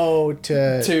cut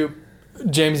to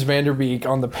James Vanderbeek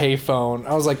on the payphone.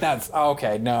 I was like, "That's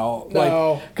okay, no."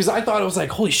 Like, because I thought it was like,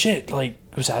 "Holy shit!" Like,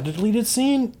 was that a deleted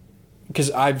scene? Because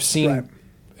I've seen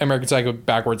American Psycho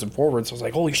backwards and forwards. So I was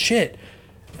like, "Holy shit!"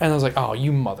 And I was like, "Oh,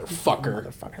 you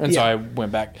motherfucker!" And so I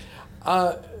went back.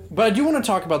 But I do want to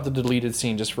talk about the deleted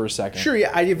scene just for a second. Sure.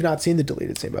 Yeah, I have not seen the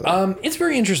deleted scene, by the way. It's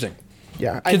very interesting.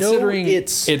 Yeah, Considering I know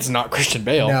it's not Christian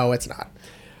Bale. No, it's not.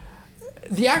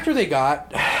 The actor they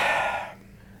got,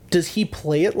 Does he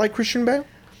play it like Christian Bale?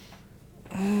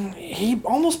 he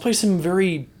almost plays him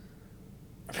very,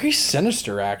 very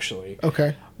sinister, actually.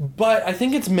 Okay. But I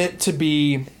think it's meant to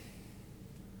be.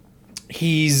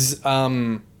 He's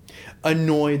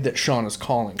annoyed that Sean is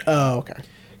calling. Oh, okay.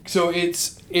 So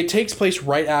it takes place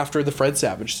right after the Fred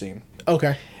Savage scene,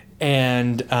 Okay.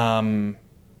 and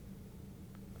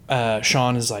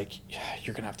Sean is like,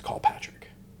 "You're gonna have to call Patrick,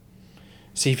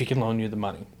 see if he can loan you the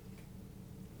money."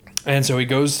 And so he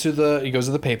goes to the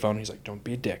payphone. He's like, "Don't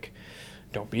be a dick,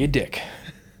 don't be a dick."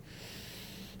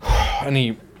 And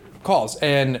he calls,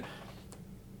 and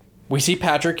we see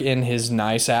Patrick in his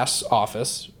nice ass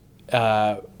office,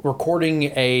 recording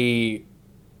a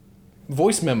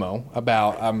voice memo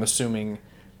about, I'm assuming,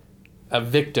 a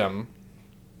victim,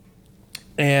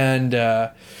 and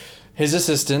his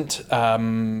assistant.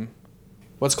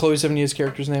 What's Chloe Sevigny's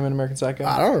character's name in American Psycho?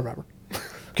 I don't remember.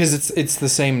 Because it's the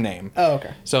same name. Oh,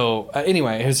 okay. So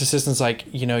anyway, his assistant's like,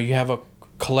 you have a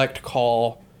collect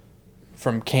call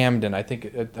from Camden. I think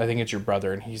it's your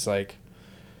brother, and he's like,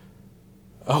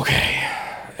 okay.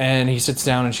 And he sits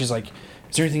down, and she's like,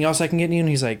 is there anything else I can get you? And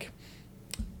he's like,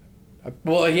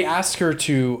 well, he asked her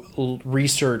to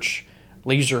research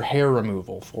laser hair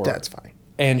removal for her. That's funny.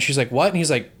 And she's like, what? And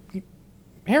he's like,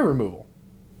 hair removal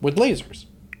with lasers.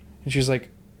 And she's like,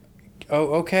 oh,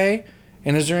 okay.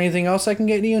 And is there anything else I can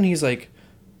get you? And he's like,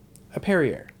 a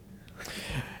Perrier.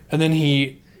 And then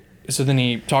he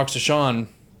talks to Sean,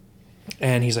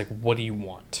 And he's like, what do you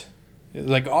want?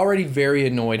 Like, already very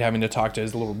annoyed having to talk to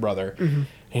his little brother. And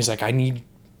he's like, I need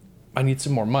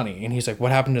some more money. And he's like,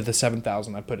 what happened to the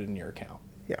 $7,000 I put in your account?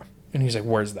 Yeah. And he's like,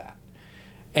 where's that?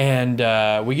 And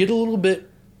we get a little bit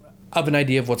of an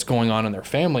idea of what's going on in their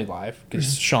family life,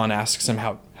 because Sean asks him,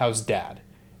 how's dad?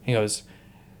 He goes,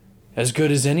 as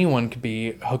good as anyone could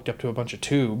be, hooked up to a bunch of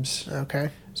tubes.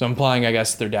 Okay. So implying, I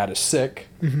guess, their dad is sick.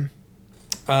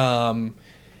 And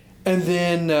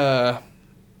then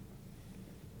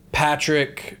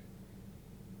Patrick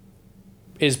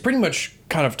is pretty much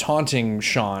kind of taunting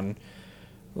Sean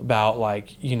about,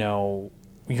 like, you know,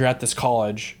 you're at this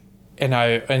college,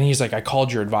 and he's like, I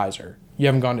called your advisor. You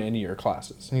haven't gone to any of your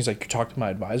classes. And he's like, you talked to my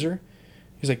advisor?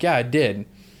 He's like, yeah, I did.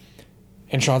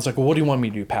 And Sean's like, well, what do you want me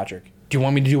to do, Patrick? Do you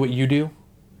want me to do what you do?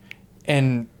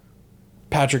 And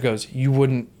Patrick goes, you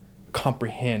wouldn't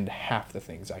comprehend half the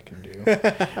things I can do.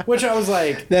 Which I was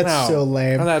like, That's no, so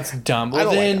lame. that's dumb.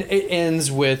 Well, then it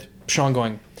ends with Sean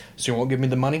going, so you won't give me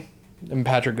the money? And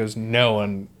Patrick goes, no.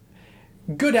 And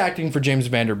good acting for James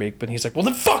Van Der Beek, but he's like, well,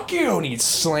 then fuck you. And he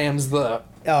slams the...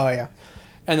 Oh, yeah.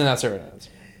 And then that's where it ends.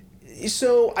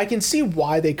 So I can see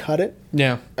why they cut it.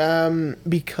 Yeah.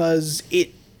 Because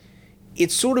it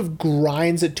sort of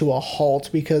grinds it to a halt,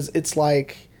 because it's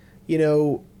like, you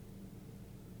know,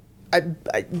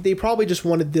 they probably just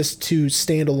wanted this to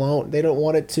stand alone. They don't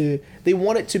want it to... They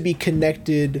want it to be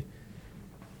connected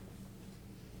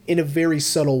in a very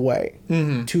subtle way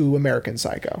to American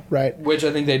Psycho, right? Which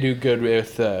I think they do good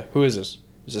with... who is this?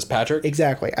 Is this Patrick?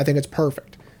 Exactly. I think it's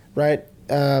perfect, right?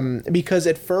 Because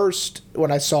at first,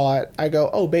 when I saw it, I go,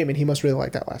 oh, Bateman, he must really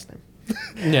like that last name.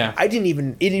 Yeah.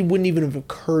 It wouldn't even have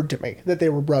occurred to me that they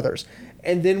were brothers.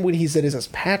 And then when he said, is this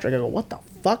Patrick? I go, what the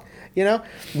fuck? You know?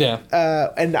 Yeah.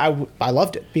 And I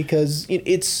loved it, because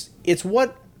it's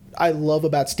what I love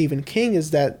about Stephen King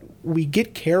is that we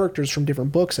get characters from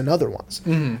different books and other ones,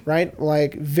 right?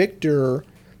 Like Victor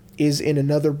is in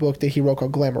another book that he wrote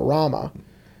called Glamorama.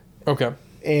 Okay.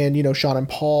 And, you know, Sean and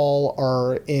Paul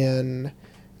are in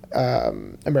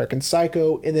American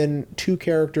Psycho. And then two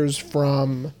characters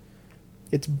from...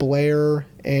 It's Blair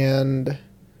and...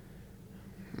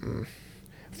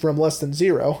 from Less Than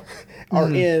Zero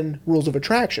are in Rules of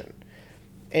Attraction.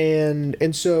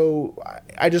 And so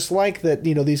I just like that,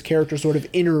 you know, these characters sort of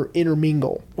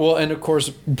intermingle. Well, and of course,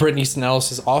 Brittany Easton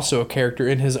Ellis is also a character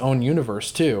in his own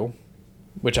universe, too.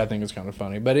 Which I think is kind of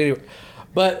funny. But anyway...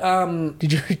 But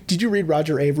did you read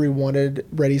Roger Avery wanted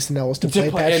Bret Easton Ellis to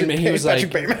play Patrick? And he was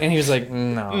Patrick like, Bateman? and he was like,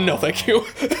 no, thank you.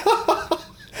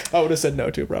 I would have said no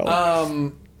too,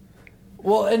 bro.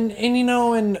 Well, and you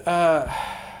know, and I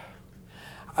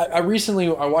recently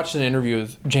watched an interview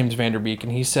with James Van Der Beek,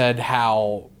 and he said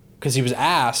how, because he was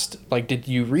asked, like, did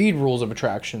you read Rules of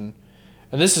Attraction?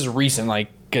 And this is recent, like,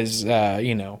 because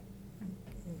you know,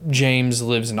 James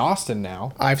lives in Austin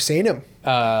now. I've seen him.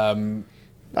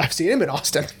 I've seen him in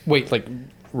Austin. Wait, like,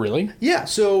 really? Yeah.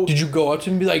 So did you go up to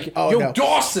him and be like, "Yo, no.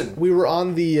 Dawson"? We were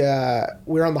on the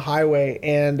highway,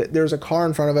 and there was a car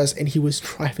in front of us, and he was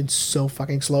driving so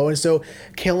fucking slow. And so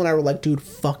Kale and I were like, "Dude,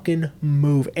 fucking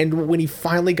move!" And when he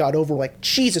finally got over, we're like,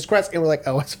 "Jesus Christ!" And we're like,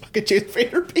 "Oh, it's fucking James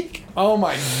Van Der Beek." Oh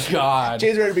my god.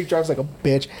 James Van Der Beek drives like a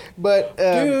bitch, but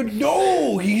dude,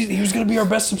 no, he was gonna be our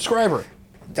best subscriber.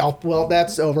 Oh, well,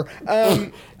 that's over.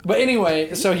 But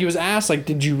anyway, so he was asked, like,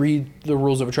 did you read the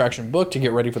Rules of Attraction book to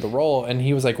get ready for the role? And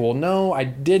he was like, well, no, I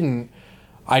didn't.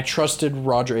 I trusted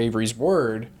Roger Avery's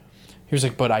word. He was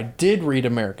like, but I did read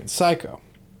American Psycho.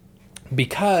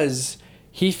 Because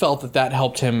he felt that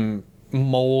helped him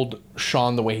mold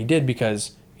Sean the way he did,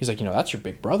 because he's like, you know, that's your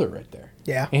big brother right there.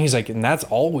 Yeah. And he's like, and that's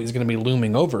always going to be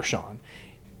looming over Sean.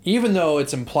 Even though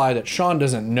it's implied that Sean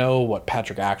doesn't know what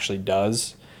Patrick actually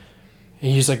does.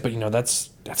 He's like, but, you know,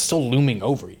 that's still looming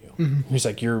over you. Mm-hmm. He's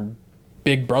like, your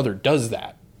big brother does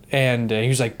that. And he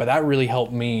was like, but that really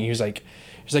helped me. He was like,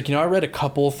 you know, I read a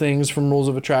couple things from Rules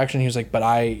of Attraction. He was like, but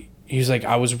I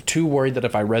was too worried that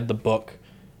if I read the book,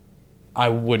 I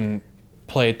wouldn't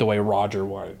play it the way Roger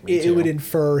wanted me to. It would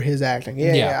infer his acting.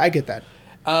 Yeah, I get that.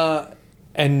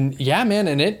 And yeah, man,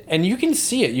 and you can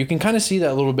see it. You can kind of see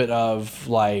that little bit of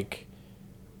like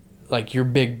your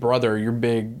big brother,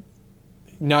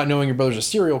 not knowing your brother's a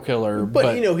serial killer,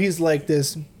 but you know, he's like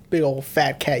this big old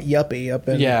fat cat yuppie up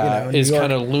in is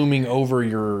kind of looming over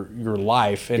your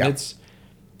life, and it's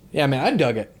man, I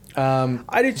dug it.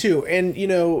 I did too, and you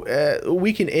know,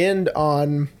 we can end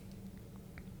on,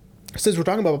 since we're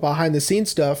talking about behind the scenes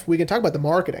stuff, we can talk about the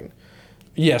marketing.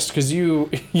 Yes, because you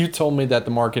told me that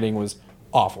the marketing was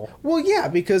awful. Well, yeah,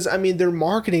 because I mean they're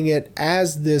marketing it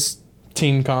as this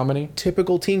teen comedy.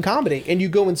 typical teen comedy, and you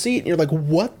go and see it, and you're like,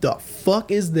 "What the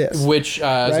fuck is this?" Which,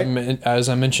 Right? as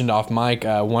I mentioned off mic,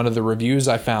 one of the reviews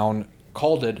I found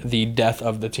called it the death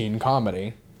of the teen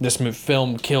comedy. This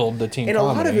film killed the teen And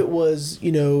comedy. a lot of it was,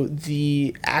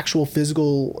 the actual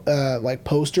physical, like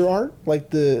poster art,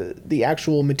 like the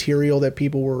actual material that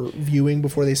people were viewing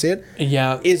before they see it,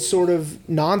 Yeah. is sort of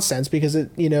nonsense because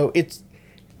it's,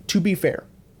 to be fair,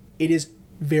 it is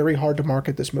very hard to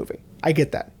market this movie. I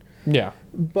get that. Yeah.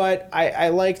 But I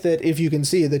like that if you can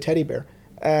see the teddy bear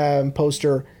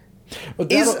poster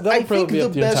But is, that'll I probably think, be the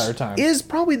up the best, entire time. is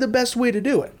probably the best way to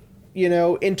do it,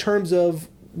 in terms of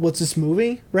what's this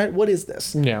movie, right? What is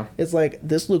this? Yeah. It's like,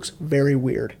 this looks very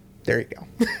weird. There you go.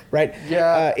 Right?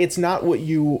 Yeah. It's not what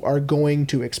you are going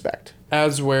to expect.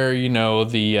 As where,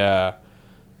 the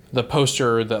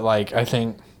poster that, like, I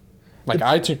think, like,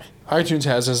 iTunes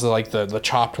has is, like, the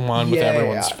chopped one with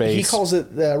everyone's face. He calls it,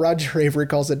 Roger Avery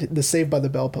calls it the Saved by the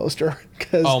Bell poster.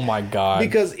 Oh, my God.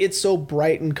 Because it's so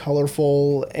bright and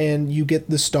colorful, and you get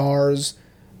the stars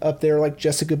up there like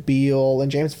Jessica Biel and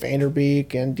James Van Der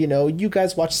Beek, and you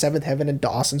guys watch Seventh Heaven and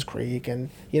Dawson's Creek, and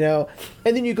and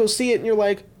then you go see it and you're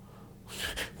like,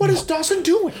 what is Dawson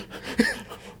doing?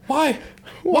 Why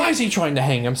is he trying to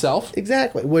hang himself?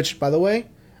 Exactly. Which, by the way,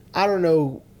 I don't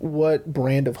know what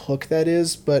brand of hook that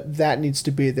is, but that needs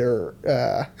to be their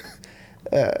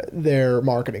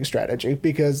marketing strategy,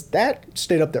 because that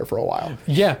stayed up there for a while.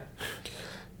 Yeah.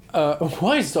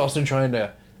 Why is Dawson trying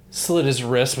to slit his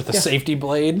wrist with a safety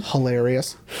blade?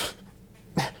 Hilarious.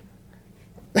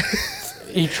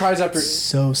 He tries after...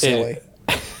 So silly.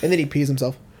 And then he pees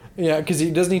himself. Yeah, because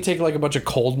doesn't he take, like, a bunch of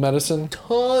cold medicine?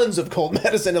 Tons of cold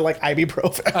medicine and like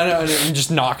ibuprofen. I know, and it just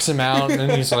knocks him out,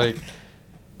 and he's like,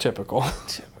 typical.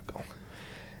 Typical.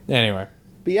 Anyway.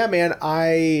 But yeah, man,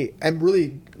 I am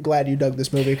really glad you dug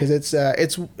this movie, because it's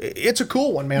a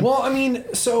cool one, man. Well, I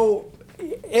mean, so...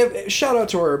 shout out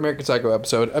to our American Psycho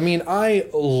episode. I mean, I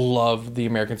love the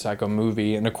American Psycho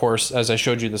movie, and of course, as I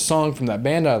showed you the song from that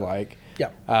band I like,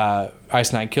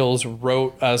 Ice Nine Kills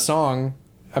wrote a song,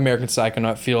 American Psycho, and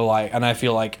I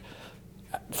feel like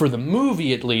for the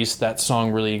movie at least, that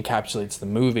song really encapsulates the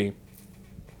movie.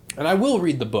 And I will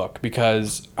read the book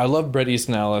because I love Bret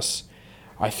Easton Ellis.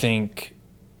 I think,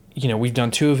 we've done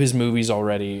 2 of his movies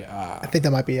already. I think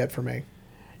that might be it for me.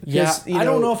 Yeah, Because, I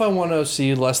don't know if I want to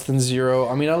see Less Than Zero.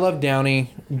 I mean, I love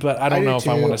Downey, but I don't know if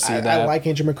I want to see that. I like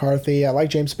Andrew McCarthy. I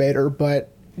like James Spader,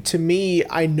 but to me,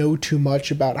 I know too much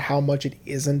about how much it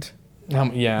isn't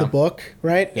the book,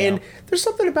 right? Yeah. And there's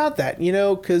something about that,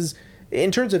 because in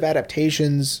terms of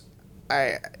adaptations,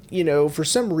 for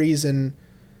some reason,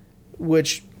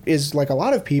 which is like a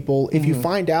lot of people, if you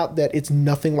find out that it's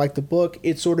nothing like the book,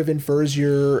 it sort of infers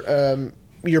your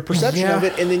perception of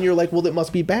it, and then you're like, well, it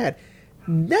must be bad.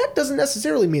 That doesn't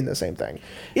necessarily mean the same thing.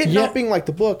 It not being like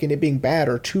the book and it being bad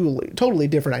are totally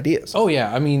different ideas. Oh,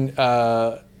 yeah. I mean,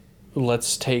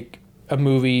 let's take a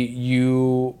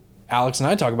movie Alex and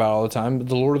I talk about all the time,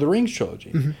 the Lord of the Rings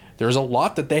trilogy. Mm-hmm. There's a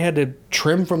lot that they had to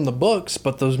trim from the books,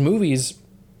 but those movies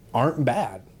aren't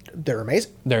bad. They're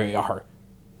amazing. They are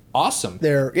awesome.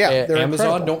 They're Amazon,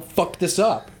 incredible. don't fuck this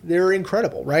up. They're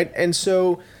incredible, right? And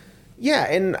so, yeah,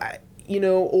 and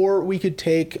or we could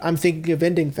take, I'm thinking of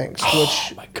Ending Things, which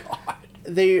Oh my God.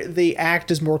 they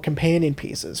act as more companion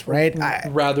pieces, right?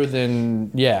 Rather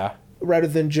than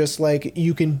just like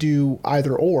you can do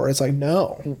either or. It's like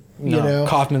no.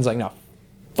 Kaufman's like, no,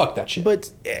 fuck that shit.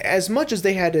 But as much as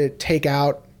they had to take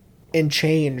out and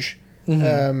change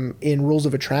in Rules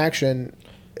of Attraction,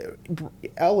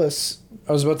 Ellis,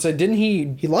 I was about to say, didn't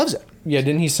he loves it. Yeah,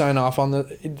 didn't he sign off on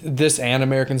this and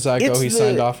American Psycho?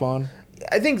 Signed off on.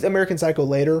 I think American Psycho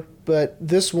later, but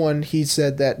this one he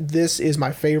said that this is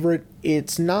my favorite.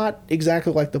 It's not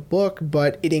exactly like the book,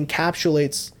 but it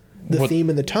encapsulates the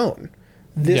theme and the tone.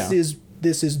 This is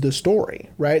the story,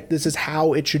 right? This is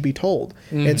how it should be told.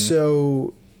 Mm-hmm. And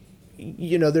so,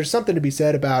 there's something to be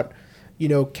said about,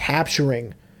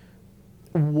 capturing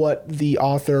what the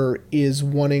author is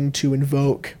wanting to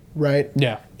invoke, right?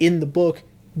 Yeah. In the book,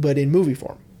 but in movie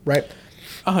form, right?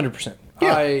 100%.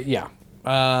 Yeah.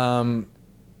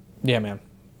 Yeah, man.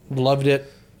 Loved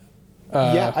it.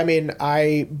 Yeah, I mean,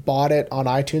 I bought it on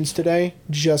iTunes today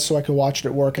just so I could watch it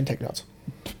at work and take notes.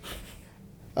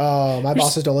 My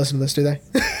bosses don't listen to this, do they?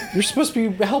 You're supposed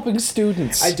to be helping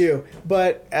students. I do,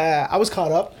 but I was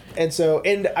caught up,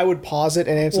 and I would pause it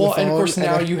and answer the phone. And of course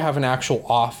now you have an actual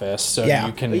office, so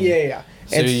you can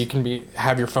So you can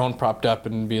have your phone propped up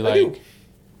and be like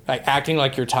acting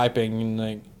like you're typing and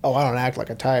like. Oh, I don't act like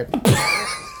a type.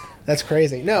 That's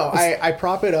crazy. No, I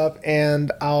prop it up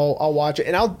and I'll watch it,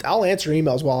 and I'll answer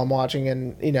emails while I'm watching,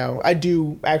 and I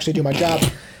do actually do my job.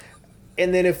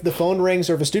 And then if the phone rings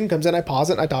or if a student comes in, I pause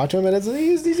it and I talk to him, and it's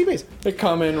easy piece. They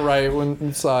come in right when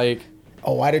it's like,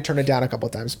 oh, I did turn it down a couple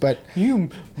of times, but you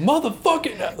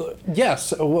motherfucking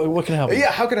yes. What can I help you?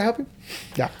 Yeah, how can I help you?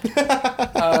 Yeah.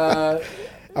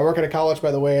 I work at a college,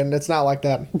 by the way, and it's not like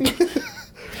that.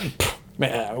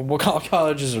 Man, what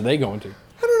colleges are they going to?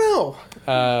 I don't know.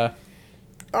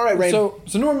 All right, Rain. So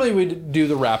normally we do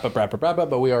the wrap up,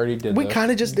 but we already did. We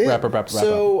kind of just did. Wrap up.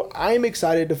 So I'm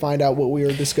excited to find out what we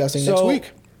are discussing next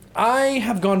week. I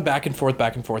have gone back and forth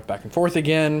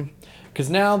again, because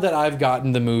now that I've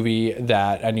gotten the movie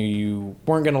that I knew you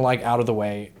weren't going to like out of the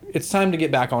way, it's time to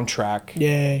get back on track.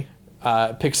 Yay.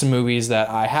 Pick some movies that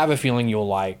I have a feeling you'll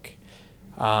like.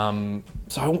 I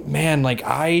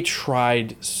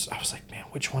tried. I was like, man,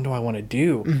 which one do I want to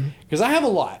do? Because I have a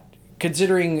lot.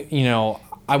 Considering,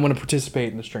 I want to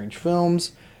participate in the Strange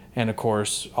Films, and of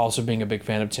course, also being a big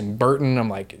fan of Tim Burton, I'm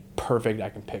like, perfect, I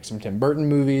can pick some Tim Burton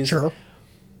movies. Sure.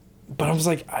 But I was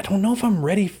like, I don't know if I'm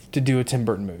ready to do a Tim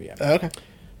Burton movie yet. Okay.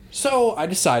 So I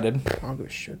decided. I'll go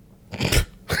shit.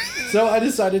 So I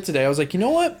decided today, I was like, you know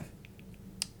what?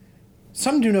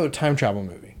 Some do know a time travel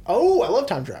movie. Oh, I love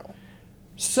time travel.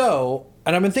 So,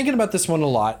 and I've been thinking about this one a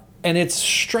lot, and it's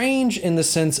strange in the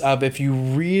sense of if you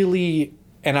really,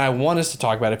 and I want us to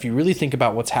talk about it, if you really think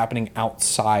about what's happening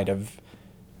outside of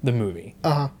the movie.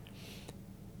 Uh-huh.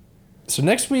 So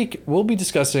next week, we'll be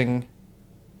discussing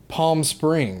Palm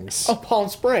Springs. Oh, Palm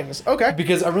Springs. Okay.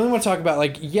 Because I really want to talk about,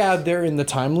 they're in the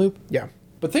time loop. Yeah.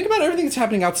 But think about everything that's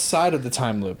happening outside of the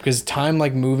time loop. Because time,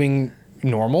 moving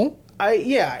normal.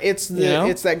 It's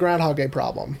it's that Groundhog Day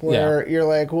problem where you're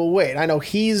like, well, wait, I know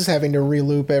he's having to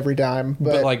reloop every time,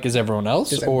 but is everyone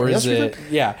else, or is it?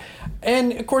 Yeah,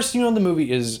 and of course, the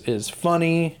movie is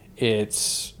funny.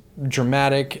 It's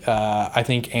dramatic. I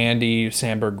think Andy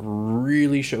Samberg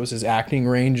really shows his acting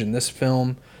range in this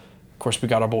film. Of course, we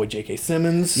got our boy J.K.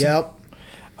 Simmons. Yep.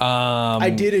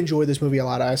 I did enjoy this movie a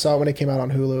lot. I saw it when it came out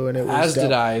on Hulu, and it was as dope.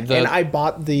 Did I. And I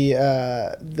bought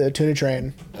the Tuna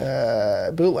Train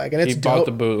bootleg, and it's dope. Bought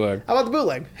the bootleg. I bought the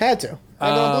bootleg. Had to. I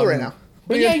have it on Blu-ray now.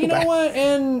 But yeah, you know what?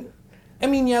 And I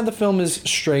mean, the film is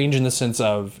strange in the sense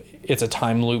of it's a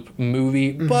time loop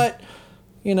movie, but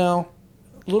a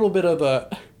little bit of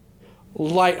a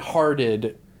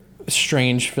lighthearted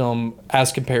strange film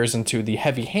as comparison to the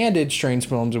heavy-handed strange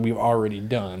films that we've already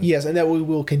done. Yes, and that we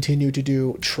will continue to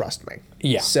do, trust me.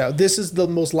 Yeah. So this is the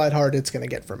most lighthearted it's going to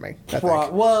get from me, I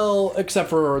think. Well,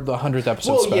 except for the 100th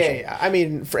episode special. Yeah. I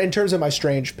mean, in terms of my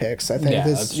strange picks, I think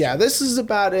this is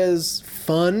about as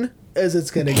fun as it's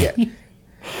going to get.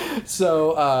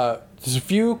 So, there's a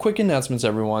few quick announcements,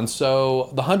 everyone.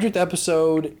 So, the 100th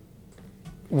episode,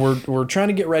 we're trying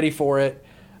to get ready for it.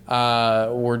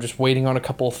 We're just waiting on a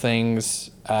couple of things.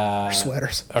 Our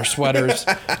sweaters.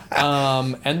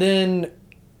 And then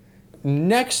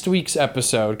next week's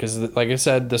episode, because like I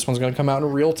said, this one's going to come out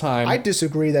in real time. I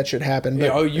disagree that should happen.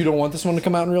 But you don't want this one to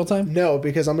come out in real time? No,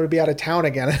 because I'm going to be out of town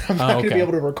again. And I'm not going to be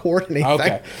able to record anything.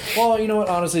 Okay. Well, you know what?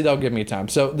 Honestly, they'll give me time.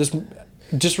 So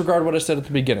disregard what I said at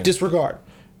the beginning. Disregard.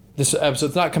 This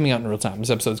episode's not coming out in real time. This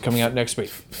episode's coming out next week.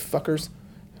 Fuckers.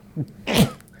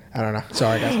 I don't know.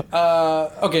 Sorry, guys.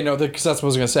 Okay, no, because that's what I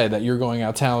was going to say, that you're going out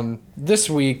of town this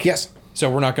week. Yes. So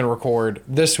we're not going to record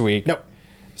this week. Nope.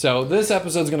 So this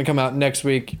episode's going to come out next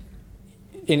week.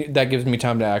 That gives me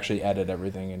time to actually edit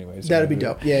everything anyways. That'd be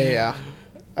dope. Yeah.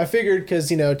 I figured because,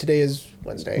 today is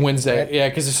Wednesday. Right? Yeah,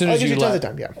 because as soon as you left...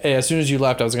 as soon as you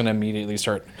left, I was going to immediately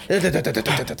start...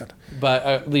 But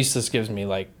at least this gives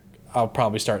me, I'll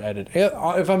probably start editing.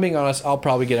 If I'm being honest, I'll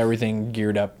probably get everything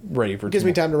geared up, ready for... Gives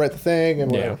me time to write the thing and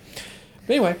whatever. Yeah.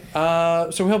 But anyway,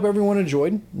 so we hope everyone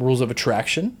enjoyed Rules of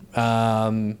Attraction.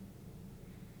 I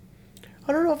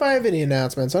don't know if I have any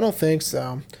announcements. I don't think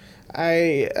so.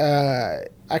 I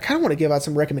kind of want to give out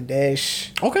some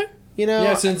recommendations. Okay.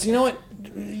 Yeah, since, you know what?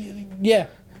 Yeah.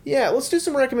 Yeah, let's do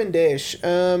some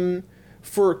recommendations.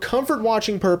 For comfort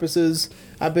watching purposes,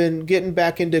 I've been getting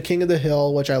back into King of the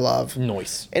Hill, which I love.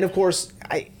 Nice. And of course,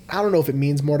 I don't know if it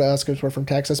means more to us because we're from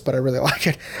Texas, but I really like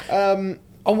it.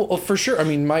 Well, for sure. I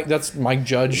mean, Mike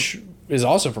Judge is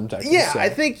also from Texas. Yeah, so. I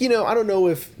think, I don't know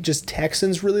if just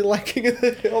Texans really like King of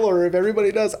the Hill or if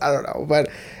everybody does. I don't know, but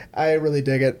I really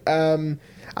dig it.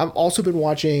 I've also been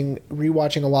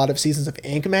rewatching a lot of seasons of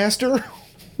Ink Master,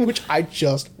 which I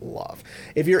just love.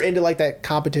 If you're into that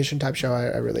competition type show,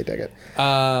 I really dig it.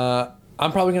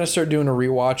 I'm probably going to start doing a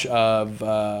rewatch of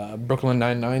Brooklyn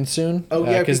Nine-Nine soon. Oh,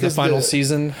 yeah, because the final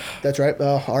season. That's right.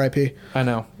 R.I.P. I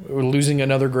know. We're losing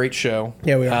another great show.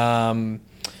 Yeah, we are.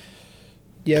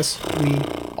 Yes, we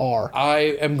are.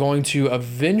 I am going to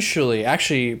eventually,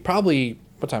 actually, probably,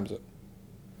 what time is it?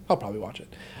 I'll probably watch it.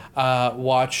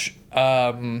 Watch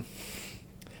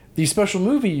the special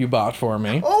movie you bought for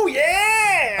me. Oh,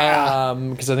 yeah!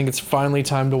 Because I think it's finally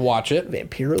time to watch it.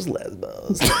 Vampiros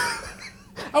Lesbos.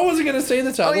 I wasn't going to say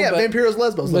the title, Oh, yeah, but Vampiros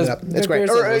Lesbos. Look it up. It's great.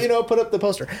 Vampiros Or, Lesbos. put up the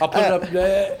poster. I'll put it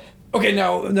up. Okay,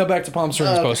 now back to Palm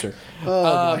Springs poster.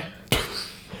 Oh, boy.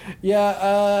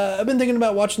 Yeah, I've been thinking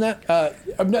about watching that.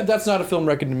 That's not a film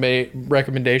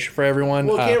recommendation for everyone.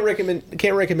 Well, can't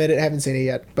recommend it. Haven't seen it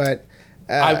yet, but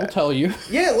I will tell you.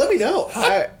 yeah, let me know.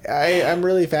 I'm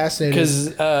really fascinated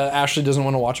Because Ashley doesn't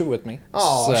want to watch it with me.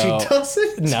 Oh, so, she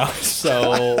doesn't. No,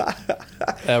 so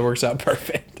that works out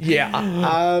perfect. Yeah.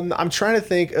 I'm trying to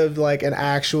think of like an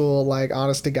actual like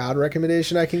honest to God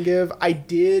recommendation I can give. I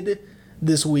did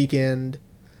this weekend.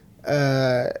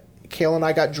 Kayla and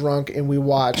I got drunk and we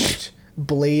watched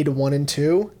Blade 1 and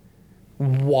 2.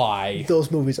 Why? Those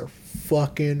movies are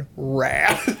fucking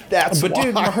rad. That's But why.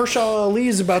 dude, Mahershala Ali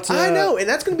is about to. I know, and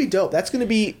that's gonna be dope. That's gonna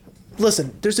be.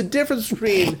 Listen, there's a difference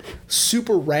between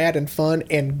super rad and fun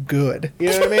and good. You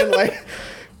know what I mean? Like,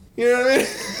 you know what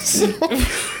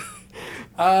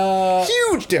I mean?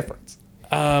 Huge difference.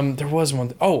 There was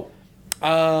one.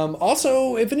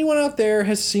 Also, if anyone out there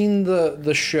has seen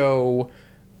the show,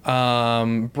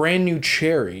 Brand New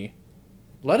Cherry,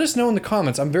 let us know in the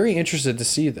comments. I'm very interested to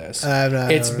see this.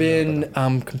 It's been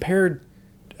compared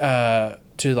to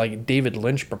like David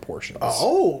Lynch proportions.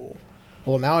 Oh,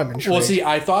 well, now I'm intrigued. Well, see,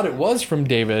 I thought it was from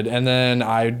David, and then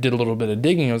I did a little bit of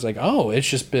digging. I was like, oh, it's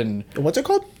just been What's it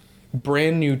called?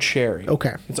 Brand New Cherry.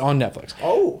 Okay. It's on Netflix.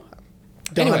 Oh,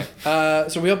 done. Anyway,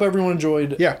 so we hope everyone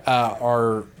enjoyed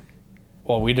our...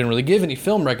 Well, we didn't really give any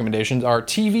film recommendations, our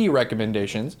TV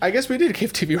recommendations. I guess we did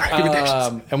give TV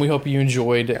recommendations. And we hope you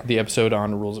enjoyed the episode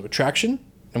on Rules of Attraction.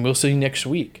 And we'll see you next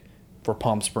week for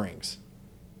Palm Springs.